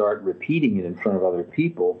you start repeating it in front of other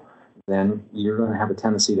people, then you're going to have a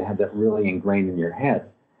tendency to have that really ingrained in your head.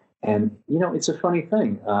 And, it's a funny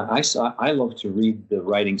thing. I love to read the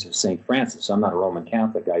writings of St. Francis. I'm not a Roman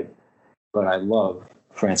Catholic, but I love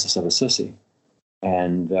Francis of Assisi.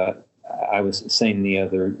 And I was saying the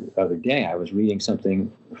other day, I was reading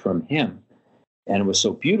something from him, and it was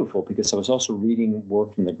so beautiful because I was also reading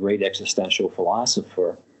work from the great existential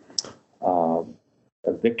philosopher,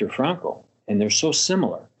 Viktor Frankl, and they're so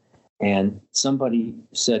similar. And somebody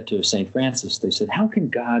said to St. Francis, they said, how can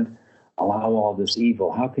God allow all this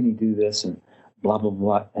evil? How can he do this? And blah, blah,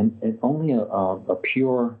 blah. And only a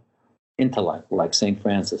pure intellect like St.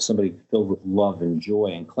 Francis, somebody filled with love and joy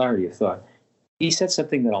and clarity of thought, he said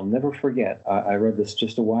something that I'll never forget. I read this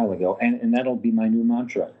just a while ago, and that'll be my new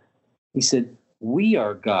mantra. He said, We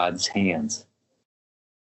are God's hands.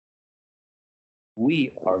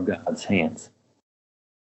 We are God's hands.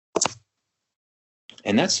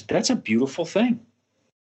 And that's a beautiful thing.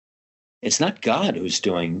 It's not God who's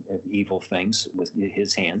doing evil things with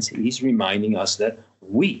his hands. He's reminding us that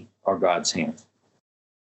we are God's hands.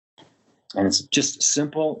 And it's just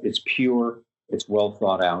simple, it's pure, it's well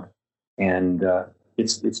thought out, and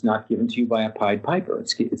it's not given to you by a Pied Piper.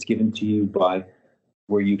 It's given to you by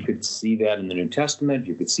where you could see that in the New Testament,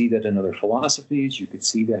 you could see that in other philosophies, you could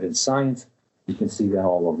see that in science, you can see that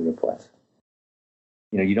all over the place.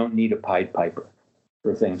 You know, you don't need a Pied Piper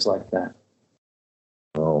for things like that.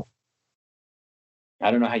 Oh.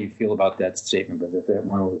 I don't know how you feel about that statement, but if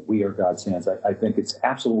we are God's hands, I think it's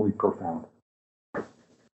absolutely profound.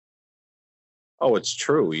 Oh, it's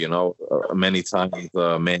true. You know, many times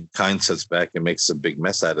mankind sits back and makes a big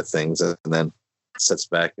mess out of things, and then sits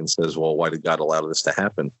back and says, "Well, why did God allow this to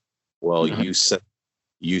happen?" Well, you set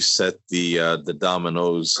the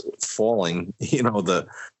dominoes falling. You know, the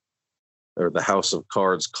house of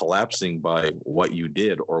cards collapsing by what you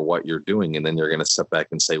did or what you're doing, and then you're going to sit back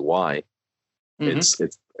and say why.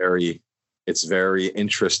 It's very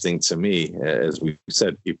interesting to me. As we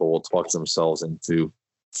said, people will talk themselves into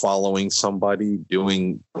following somebody,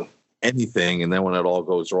 doing anything, and then when it all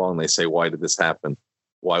goes wrong, they say, "Why did this happen?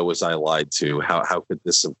 Why was I lied to? How could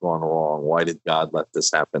this have gone wrong? Why did God let this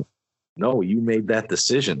happen?" No, you made that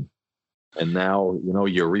decision, and now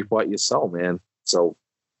you reap what you sow, man. So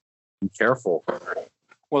be careful.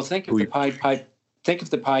 Well, think if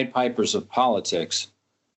the Pied Pipers of politics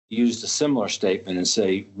used a similar statement and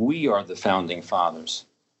say, "We are the founding fathers."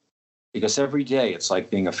 Because every day it's like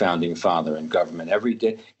being a founding father in government. Every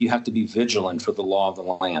day you have to be vigilant for the law of the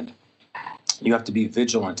land. You have to be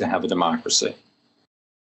vigilant to have a democracy.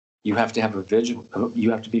 You have to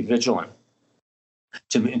be vigilant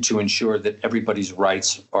to ensure that everybody's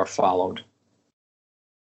rights are followed,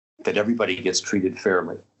 that everybody gets treated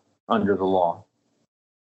fairly under the law.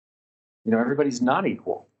 You know, everybody's not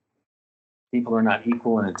equal. People are not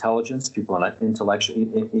equal in intelligence. People are not intellectually,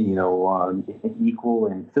 equal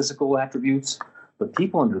in physical attributes. But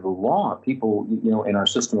people under the law, people, in our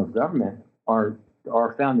system of government, our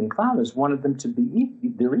founding fathers wanted them to be.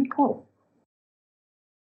 They're equal.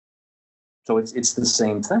 So it's the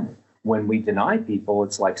same thing. When we deny people,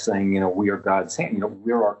 it's like saying, we are God's hand.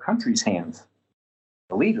 We're our country's hands.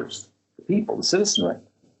 The leaders, the people, the citizenry.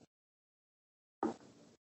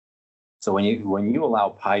 So when you allow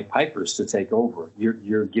Pied Pipers to take over,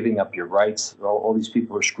 you're giving up your rights. All these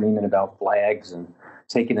people are screaming about flags and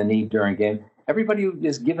taking a knee during a game. Everybody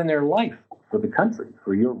is giving their life for the country,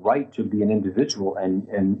 for your right to be an individual,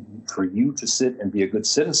 and for you to sit and be a good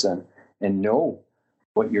citizen and know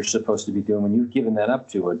what you're supposed to be doing. When you've given that up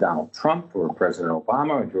to a Donald Trump or President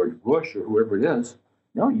Obama or George Bush or whoever it is,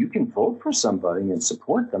 you can vote for somebody and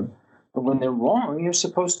support them. But when they're wrong, you're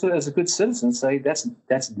supposed to, as a good citizen, say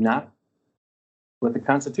that's not what the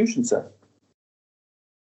Constitution says.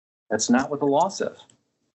 That's not what the law says.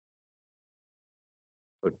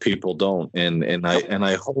 But people don't, and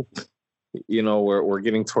I hope we're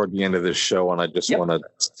getting toward the end of this show, and I just want to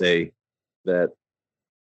say that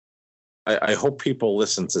I hope people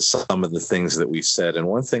listen to some of the things that we said. And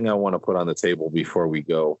one thing I want to put on the table before we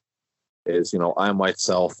go is, I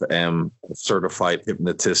myself am a certified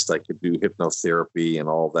hypnotist. I could do hypnotherapy and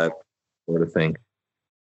all that sort of thing.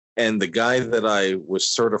 And the guy that I was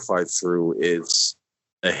certified through is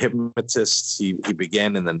a hypnotist. He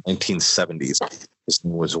began in the 1970s. His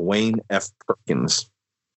name was Wayne F. Perkins.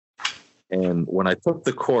 And when I took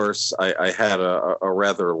the course, I had a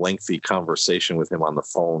rather lengthy conversation with him on the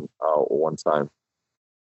phone one time.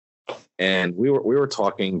 And we were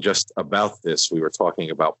talking just about this. We were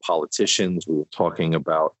talking about politicians. We were talking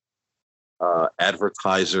about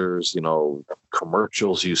advertisers,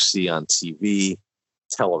 commercials you see on TV,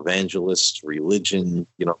 televangelists, religion,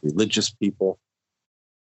 religious people.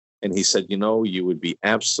 And he said, you would be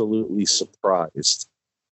absolutely surprised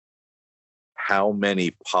how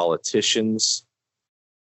many politicians,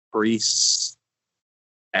 priests,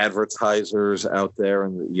 advertisers out there,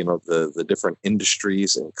 and the different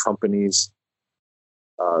industries and companies,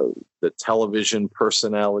 the television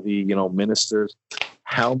personality, ministers,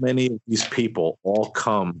 how many of these people all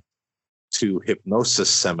come to hypnosis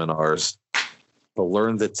seminars to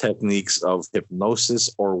learn the techniques of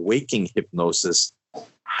hypnosis or waking hypnosis,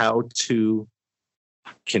 how to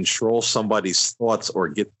control somebody's thoughts or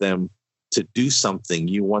get them to do something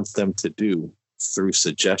you want them to do through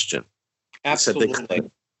suggestion. Absolutely.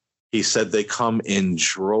 He said they come in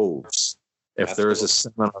droves. If Absolutely. There is a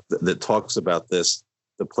seminar that talks about this,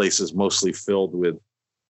 the place is mostly filled with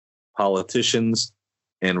politicians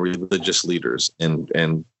and religious leaders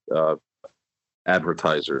and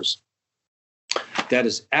advertisers. That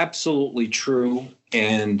is absolutely true.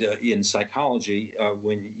 And in psychology,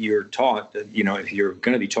 when you're taught, if you're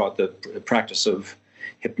going to be taught the practice of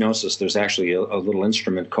hypnosis, there's actually a little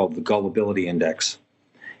instrument called the gullibility index.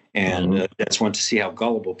 And that's one to see how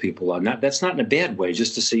gullible people are. That's not in a bad way,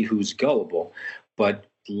 just to see who's gullible. But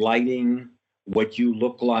lighting, what you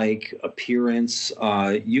look like, appearance.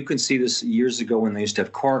 You can see this years ago when they used to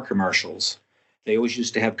have car commercials. They always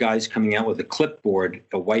used to have guys coming out with a clipboard,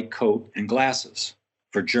 a white coat, and glasses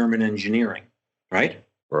for German engineering, right?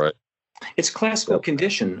 Right. It's classical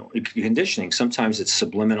conditioning. Sometimes it's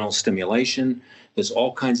subliminal stimulation. There's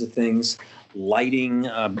all kinds of things. Lighting,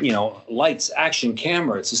 lights, action,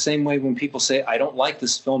 camera. It's the same way when people say, I don't like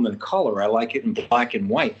this film in color. I like it in black and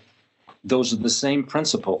white. Those are the same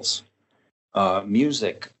principles.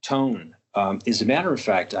 Music, tone. As a matter of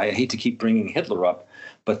fact, I hate to keep bringing Hitler up,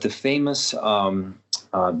 but the famous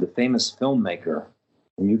filmmaker,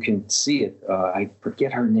 and you can see it. I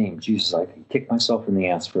forget her name. Jesus, I can kick myself in the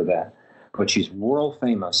ass for that. But she's world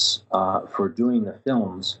famous for doing the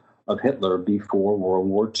films of Hitler before World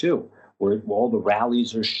War II, where all the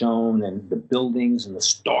rallies are shown and the buildings and the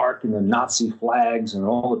Stark and the Nazi flags and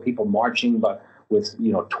all the people marching, but with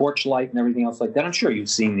torchlight and everything else like that. I'm sure you've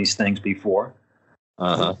seen these things before.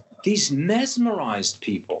 Uh-huh. These mesmerized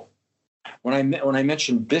people. When I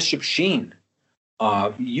mentioned Bishop Sheen,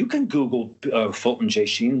 you can Google Fulton J.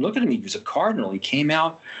 Sheen. Look at him. He was a cardinal. He came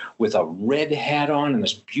out with a red hat on and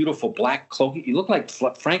this beautiful black cloak. He looked like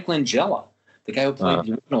Frank Langella, the guy who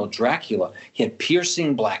played Dracula. He had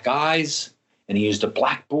piercing black eyes, and he used a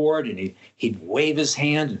blackboard, and he'd wave his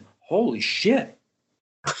hand. And, holy shit.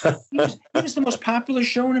 He was the most popular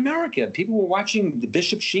show in America. People were watching the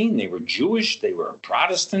Bishop Sheen. They were Jewish. They were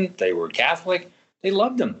Protestant. They were Catholic. They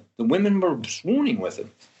loved him. The women were swooning with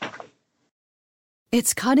him.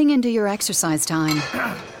 It's cutting into your exercise time.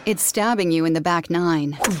 It's stabbing you in the back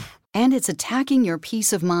nine. And it's attacking your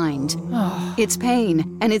peace of mind. It's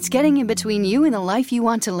pain, and it's getting in between you and the life you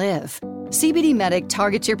want to live. CBD Medic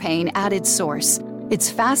targets your pain at its source. It's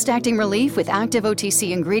fast-acting relief with active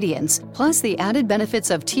OTC ingredients, plus the added benefits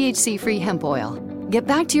of THC-free hemp oil. Get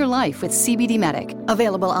back to your life with CBD Medic,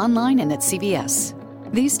 available online and at CVS.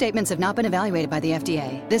 These statements have not been evaluated by the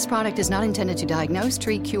FDA. This product is not intended to diagnose,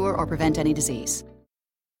 treat, cure, or prevent any disease.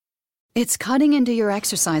 It's cutting into your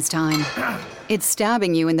exercise time. It's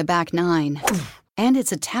stabbing you in the back nine. And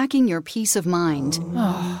it's attacking your peace of mind.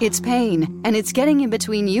 It's pain, and it's getting in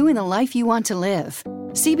between you and the life you want to live.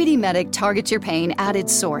 CBD Medic targets your pain at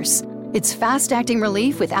its source. It's fast-acting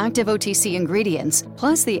relief with active OTC ingredients,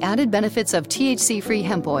 plus the added benefits of THC-free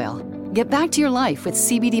hemp oil. Get back to your life with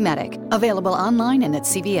CBD Medic, available online and at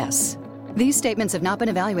CVS. These statements have not been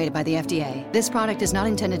evaluated by the FDA. This product is not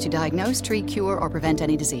intended to diagnose, treat, cure, or prevent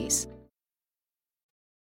any disease.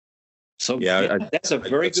 So that's a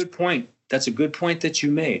very good point. That's a good point that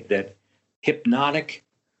you made, that hypnotic,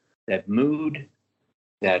 that mood,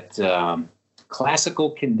 that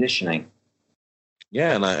classical conditioning.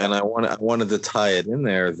 Yeah, and I wanted to tie it in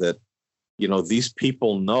there that, these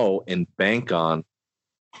people know and bank on,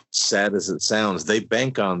 sad as it sounds, they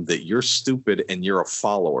bank on that you're stupid and you're a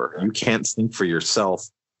follower. You can't think for yourself,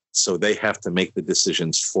 so they have to make the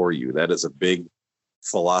decisions for you. That is a big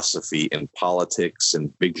philosophy in politics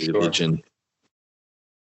and big religion.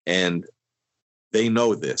 And they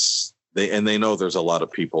know this. They know there's a lot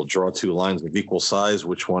of people. Draw two lines of equal size.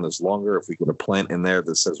 Which one is longer? If we put a plant in there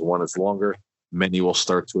that says one is longer, many will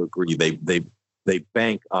start to agree. They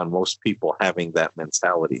bank on most people having that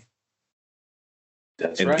mentality.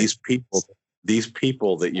 That's and right. These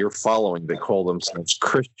people that you're following, they call themselves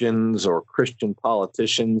Christians or Christian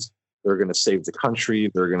politicians. They're going to save the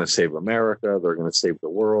country. They're going to save America. They're going to save the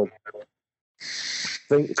world.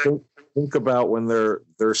 Think about when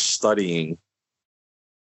they're studying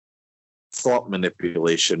thought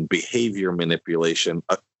manipulation, behavior manipulation,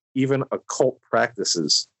 even occult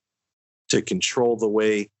practices to control the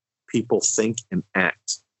way people think and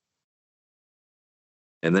act.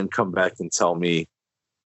 And then come back and tell me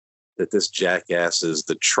that this jackass is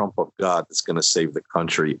the Trump of God that's going to save the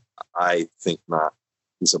country. I think not.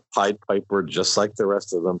 He's a Pied Piper just like the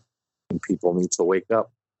rest of them, and people need to wake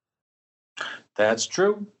up. That's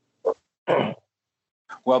true.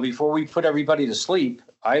 Well, before we put everybody to sleep,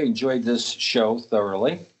 I enjoyed this show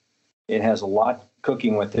thoroughly. It has a lot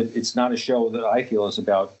cooking with it. It's not a show that I feel is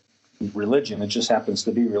about religion. It just happens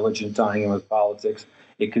to be religion tying in with politics.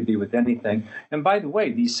 It could be with anything. And by the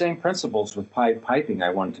way, these same principles with Pied Piping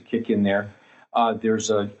I wanted to kick in there.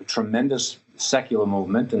 There's a tremendous secular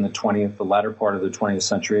movement in the latter part of the 20th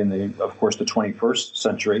century, and of course the 21st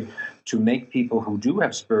century, to make people who do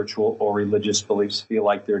have spiritual or religious beliefs feel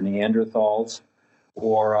like they're Neanderthals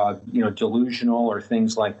or delusional or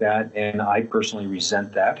things like that. And I personally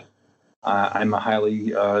resent that. I'm a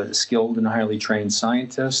highly skilled and highly trained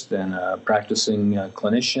scientist and a practicing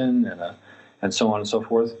clinician and so on and so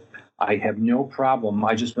forth. I have no problem.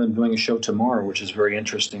 I just been doing a show tomorrow, which is very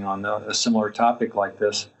interesting on a similar topic like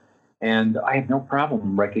this. And I have no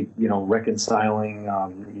problem reconciling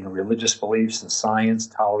religious beliefs and science,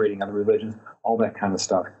 tolerating other religions, all that kind of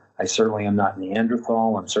stuff. I certainly am not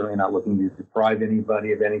Neanderthal. I'm certainly not looking to deprive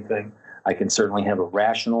anybody of anything. I can certainly have a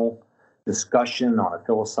rational discussion on a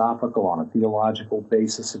philosophical, on a theological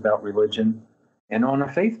basis about religion and on a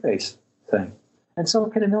faith-based thing. And so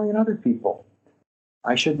can a million other people.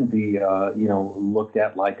 I shouldn't be, looked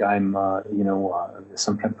at like I'm,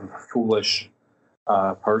 some type of foolish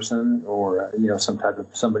person or, some type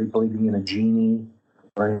of somebody believing in a genie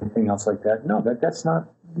or anything else like that. No, that's not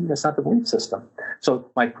the belief system.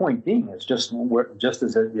 So my point being is just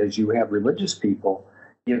as you have religious people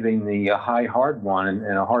giving the high hard one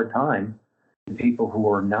and a hard time to people who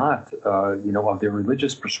are not, of their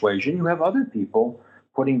religious persuasion, you have other people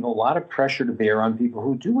putting a lot of pressure to bear on people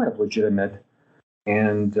who do have legitimate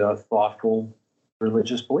and thoughtful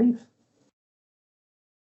religious beliefs.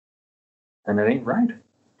 And it ain't right.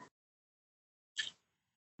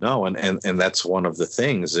 No, and that's one of the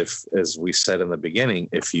things, if, as we said in the beginning,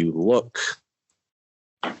 if you look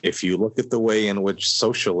at the way in which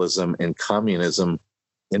socialism and communism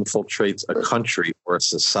infiltrates a country or a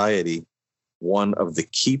society, one of the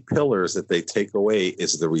key pillars that they take away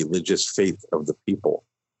is the religious faith of the people.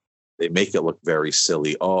 They make it look very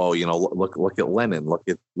silly. Oh, look at Lenin.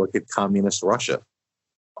 Look at communist Russia.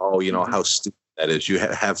 Oh, how stupid that is. You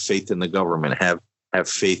have faith in the government. Have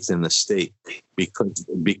faith in the state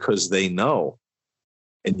because they know,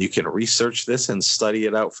 and you can research this and study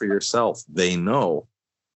it out for yourself. They know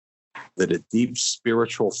that a deep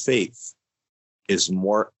spiritual faith is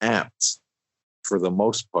more apt, for the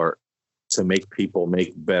most part, to make people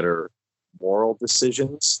make better moral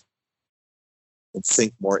decisions and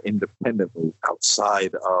think more independently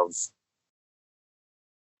outside of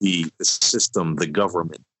the system, the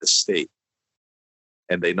government, the state.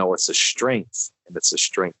 And they know it's a strength, and it's a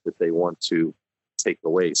strength that they want to take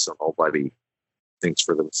away, so nobody thinks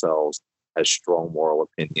for themselves, has strong moral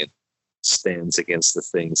opinion, stands against the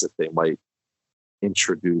things that they might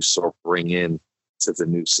introduce or bring in to the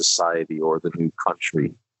new society or the new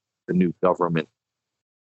country, the new government.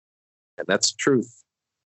 And that's the truth.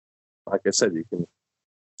 Like I said, you can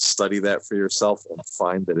study that for yourself and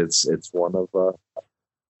find that it's one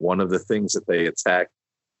of the things that they attack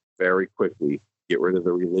very quickly. Get rid of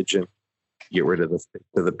the religion, get rid of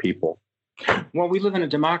the people. Well, we live in a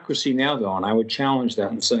democracy now, though, and I would challenge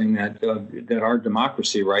that in saying that our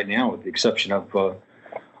democracy right now, with the exception of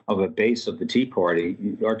a base of the Tea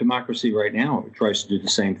Party, our democracy right now tries to do the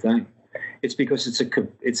same thing. It's because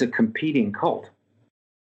it's a competing cult.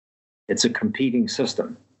 It's a competing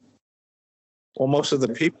system. Well, most of the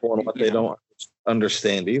people, and what they don't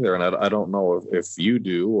understand either, and I don't know if you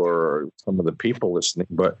do or some of the people listening,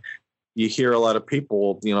 but you hear a lot of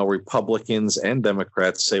people, Republicans and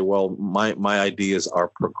Democrats say, well, my ideas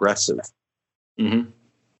are progressive. Mm-hmm.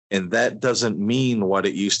 And that doesn't mean what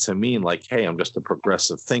it used to mean, like, hey, I'm just a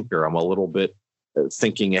progressive thinker. I'm a little bit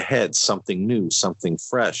thinking ahead, something new, something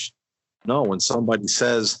fresh. No, when somebody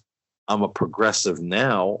says I'm a progressive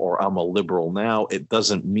now or I'm a liberal now, it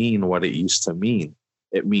doesn't mean what it used to mean.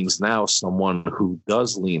 It means now someone who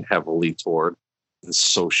does lean heavily toward the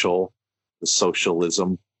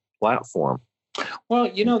socialism platform.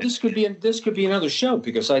 Well, this could be another show,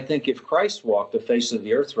 because I think if Christ walked the face of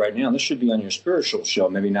the earth right now, this should be on your spiritual show.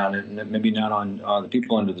 Maybe not on the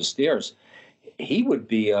People Under the Stairs. He would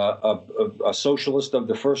be a socialist of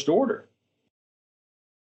the first order.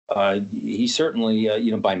 He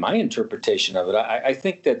certainly, by my interpretation of it, I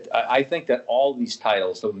think that all these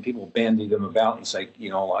titles, when people bandy them about and say,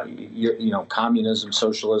 communism,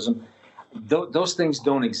 socialism, those things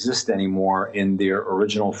don't exist anymore in their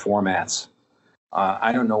original formats.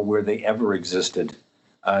 I don't know where they ever existed.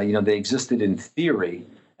 They existed in theory,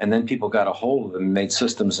 and then people got a hold of them and made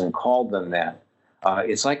systems and called them that.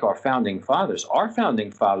 It's like our founding fathers. Our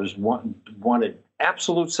founding fathers wanted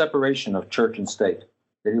absolute separation of church and state.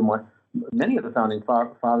 They didn't want. Many of the founding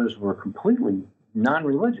fathers were completely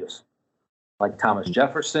non-religious, like Thomas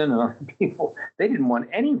Jefferson and other people. They didn't want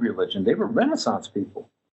any religion. They were Renaissance people.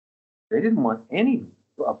 They didn't want any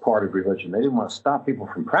part of religion. They didn't want to stop people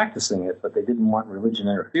from practicing it, but they didn't want religion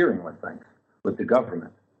interfering with things, with the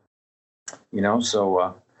government.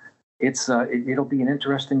 So it'll be an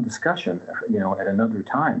interesting discussion, at another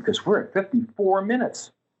time, because we're at 54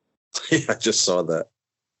 minutes. Yeah, I just saw that.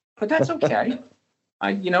 But that's okay.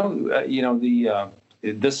 I think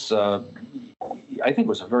it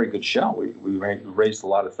was a very good show. We raised a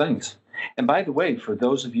lot of things. And by the way, for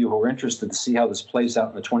those of you who are interested to see how this plays out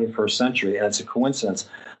in the 21st century, and it's a coincidence,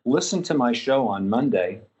 listen to my show on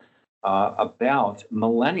Monday about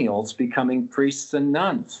millennials becoming priests and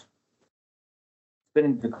nuns. It's been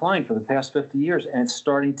in decline for the past 50 years, and it's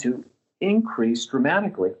starting to increase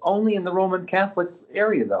dramatically. Only in the Roman Catholic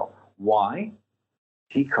area, though. Why?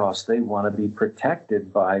 Because they want to be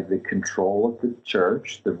protected by the control of the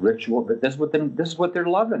church, the ritual. But this is what they're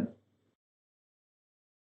loving.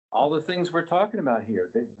 All the things we're talking about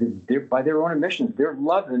here, they're by their own admissions, they're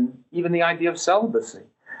loving even the idea of celibacy.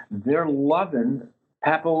 They're loving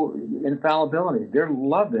papal infallibility. They're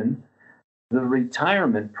loving the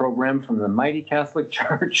retirement program from the mighty Catholic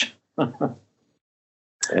Church.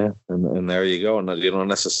 Yeah, and there you go. And you don't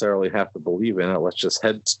necessarily have to believe in it. Let's just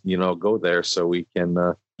go there so we can.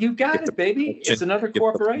 You got it, baby. It's another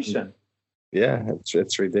corporation. Yeah,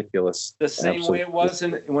 it's ridiculous. The same way it was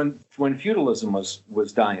when feudalism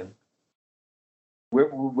was dying.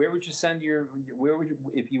 Where would you send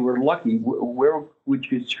if you were lucky? Where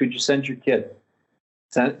could you send your kid?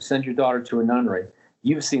 Send your daughter to a nunnery.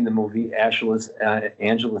 You've seen the movie Angela's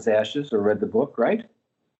Ashes, or read the book, right?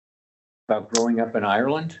 About growing up in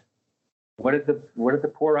Ireland. What did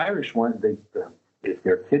the poor Irish want? If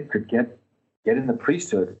their kid could get in the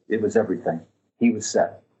priesthood, it was everything. He was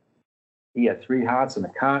set. He had 3 hots and a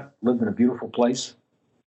cot, lived in a beautiful place.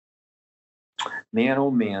 Man, oh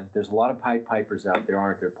man, there's a lot of Pied Pipers out there,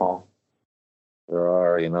 aren't there, Paul? There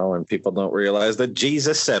are, and people don't realize that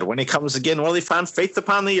Jesus said, when he comes again, will he find faith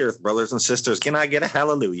upon the earth, brothers and sisters? Can I get a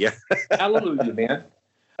hallelujah? Hallelujah, man.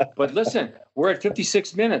 But listen, we're at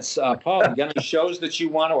 56 minutes. Paul, you got any shows that you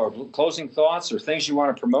want, or closing thoughts, or things you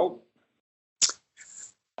want to promote?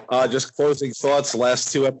 Just closing thoughts.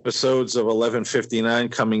 Last 2 episodes of 1159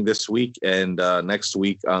 coming this week, and next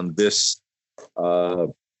week on this,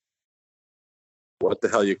 what the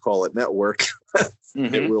hell you call it, network.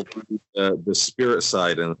 Mm-hmm. It will be the spirit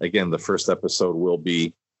side. And again, the first episode will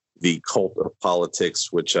be the cult of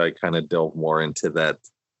politics, which I kind of delve more into that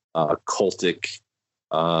cultic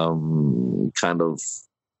kind of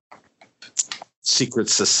secret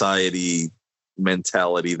society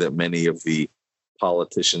mentality that many of the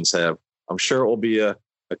politicians have. I'm sure it will be a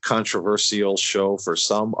controversial show for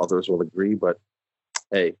some. Others will agree, but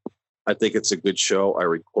hey, I think it's a good show. I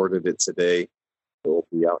recorded it today. It will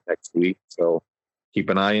be out next week, so keep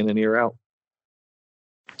an eye in and ear out.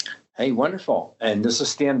 Hey, wonderful. And this is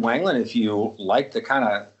Stan Wanglund. If you like the kind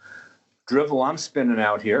of drivel I'm spinning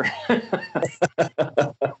out here,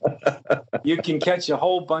 you can catch a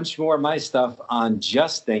whole bunch more of my stuff on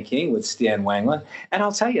Just Thinking with Stan Wanglund. And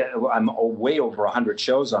I'll tell you, I'm way over 100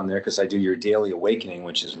 shows on there because I do your Daily Awakening,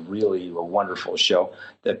 which is really a wonderful show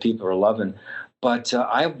that people are loving. But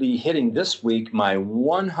I'll be hitting this week my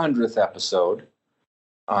 100th episode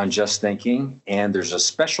on Just Thinking, and there's a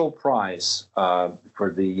special prize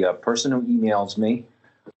for the person who emails me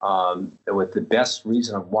with the best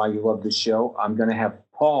reason of why you love the show. I'm going to have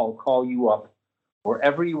Paul call you up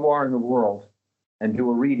wherever you are in the world and do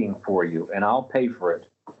a reading for you, and I'll pay for it.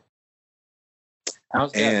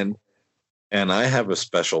 How's that? And I have a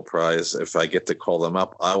special prize. If I get to call them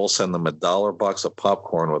up, I will send them $1 of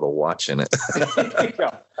popcorn with a watch in it.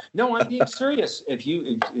 No, I'm being serious. If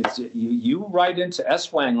you write into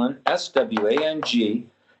Swanglund, SWANGLUND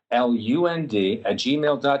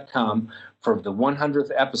 @gmail.com for the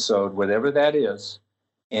 100th episode, whatever that is.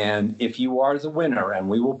 And if you are the winner, and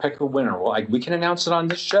we will pick a winner, we can announce it on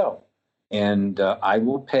this show. And I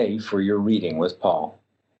will pay for your reading with Paul.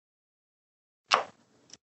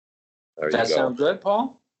 Does that sound good,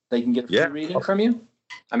 Paul? They can get free reading from you?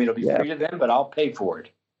 I mean, it'll be free to them, but I'll pay for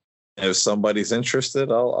it. If somebody's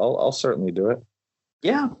interested, I'll certainly do it.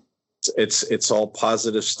 Yeah. It's all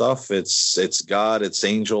positive stuff. It's God, it's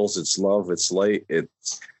angels, it's love, it's light.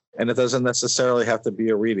 And it doesn't necessarily have to be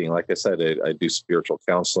a reading. Like I said, I do spiritual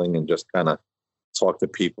counseling and just kind of talk to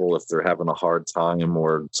people if they're having a hard time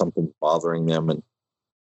or something's bothering them, and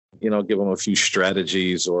give them a few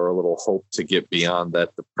strategies or a little hope to get beyond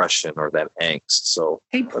that depression or that angst. So,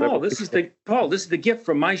 hey, Paul, this is the gift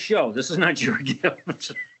from my show. This is not your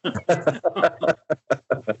gift.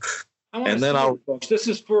 Folks, this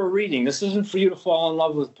is for a reading. This isn't for you to fall in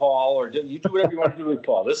love with Paul, or you do whatever you want to do with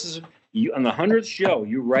Paul. This is you on the 100th show.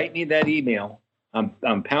 You write me that email.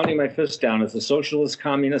 I'm pounding my fist down as a socialist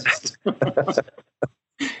communist.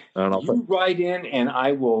 You write in and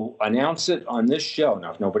I will announce it on this show.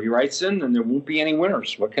 Now, if nobody writes in, then there won't be any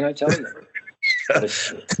winners. What can I tell you?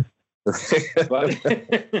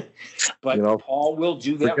 but Paul will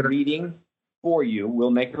do that reading for you.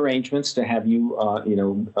 We'll make arrangements to have you,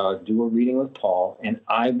 do a reading with Paul, and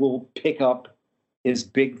I will pick up his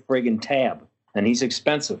big friggin' tab. And he's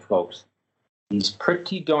expensive, folks. He's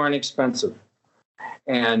pretty darn expensive.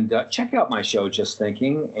 And check out my show, Just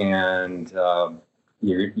Thinking, and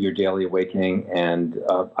your Daily Awakening. And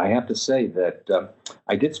I have to say that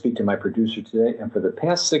I did speak to my producer today, and for the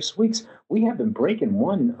past 6 weeks, we have been breaking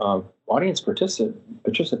one audience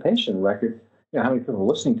participation record. You know, how many people are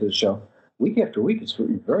listening to the show? Week after week, it's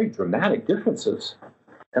very dramatic differences.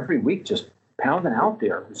 Every week, just pounding out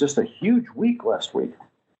there. It was just a huge week last week.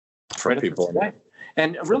 For people. Today.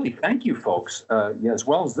 And really, thank you, folks, as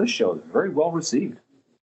well as this show. It's very well received.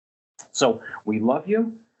 So we love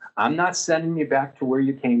you. I'm not sending you back to where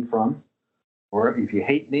you came from. Or if you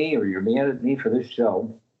hate me or you're mad at me for this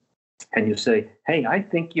show, and you say, hey, I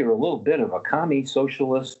think you're a little bit of a commie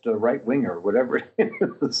socialist right-winger, whatever it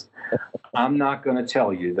is, I'm not going to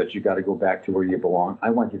tell you that you got to go back to where you belong. I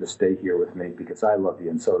want you to stay here with me because I love you,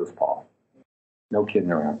 and so does Paul. No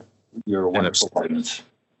kidding around. You're a wonderful audience.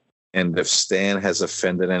 And if Stan has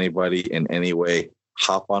offended anybody in any way,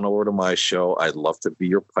 hop on over to my show. I'd love to be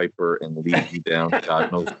your piper and lead you down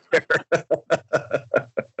God knows where.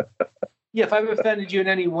 Yeah, if I've offended you in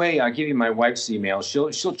any way, I'll give you my wife's email.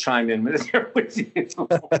 She'll chime in with you.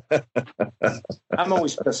 I'm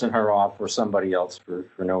always pissing her off or somebody else for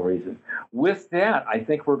no reason. With that, I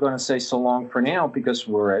think we're going to say so long for now because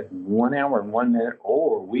we're at 1 hour and 1 minute.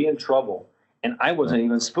 Oh, are we in trouble? And I wasn't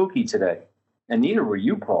even spooky today. And neither were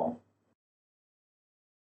you, Paul.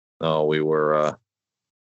 No, we were,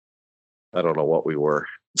 I don't know what we were.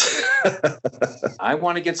 I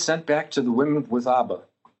want to get sent back to the women with ABBA.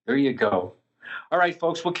 There you go. All right,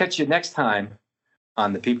 folks, we'll catch you next time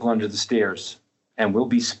on The People Under the Stairs. And we'll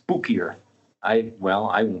be spookier. I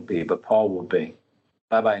won't be, but Paul will be.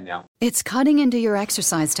 Bye-bye now. It's cutting into your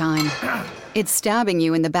exercise time. It's stabbing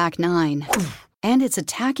you in the back nine. And it's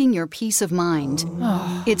attacking your peace of mind.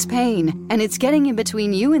 It's pain, and it's getting in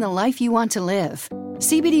between you and the life you want to live.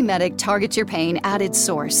 CBD Medic targets your pain at its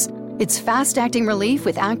source. It's fast-acting relief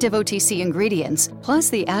with active OTC ingredients, plus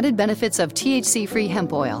the added benefits of THC-free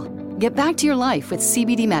hemp oil. Get back to your life with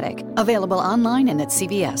CBD Medic, available online and at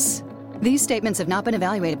CVS. These statements have not been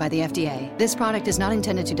evaluated by the FDA. This product is not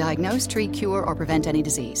intended to diagnose, treat, cure, or prevent any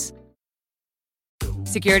disease.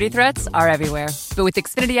 Security threats are everywhere. But with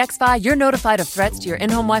Xfinity XFi, you're notified of threats to your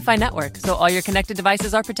in-home Wi-Fi network, so all your connected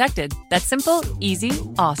devices are protected. That's simple, easy,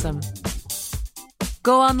 awesome.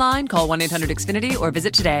 Go online, call 1-800-XFINITY, or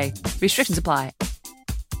visit today. Restrictions apply.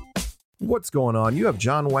 What's going on? You have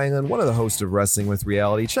John Wangland, one of the hosts of Wrestling with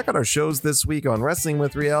Reality. Check out our shows this week on Wrestling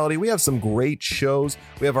with Reality. We have some great shows.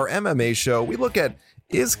 We have our MMA show. We look at,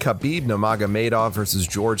 is Khabib Nurmagomedov versus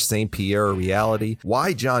George St. Pierre a reality?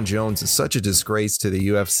 Why John Jones is such a disgrace to the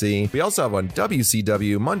UFC. We also have on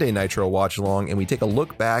WCW Monday Nitro Watch Along, and we take a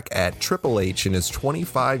look back at Triple H in his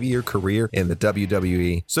 25-year career in the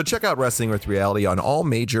WWE. So check out Wrestling with Reality on all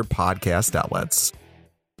major podcast outlets.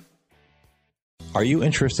 Are you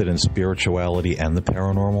interested in spirituality and the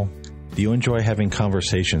paranormal? Do you enjoy having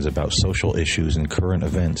conversations about social issues and current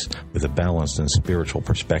events with a balanced and spiritual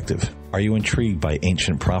perspective? Are you intrigued by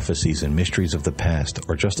ancient prophecies and mysteries of the past,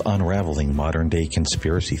 or just unraveling modern-day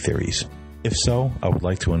conspiracy theories? If so, I would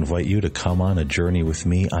like to invite you to come on a journey with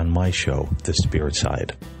me on my show, The Spirit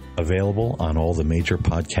Side. Available on all the major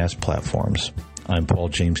podcast platforms. I'm Paul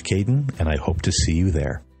James Caden, and I hope to see you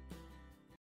there.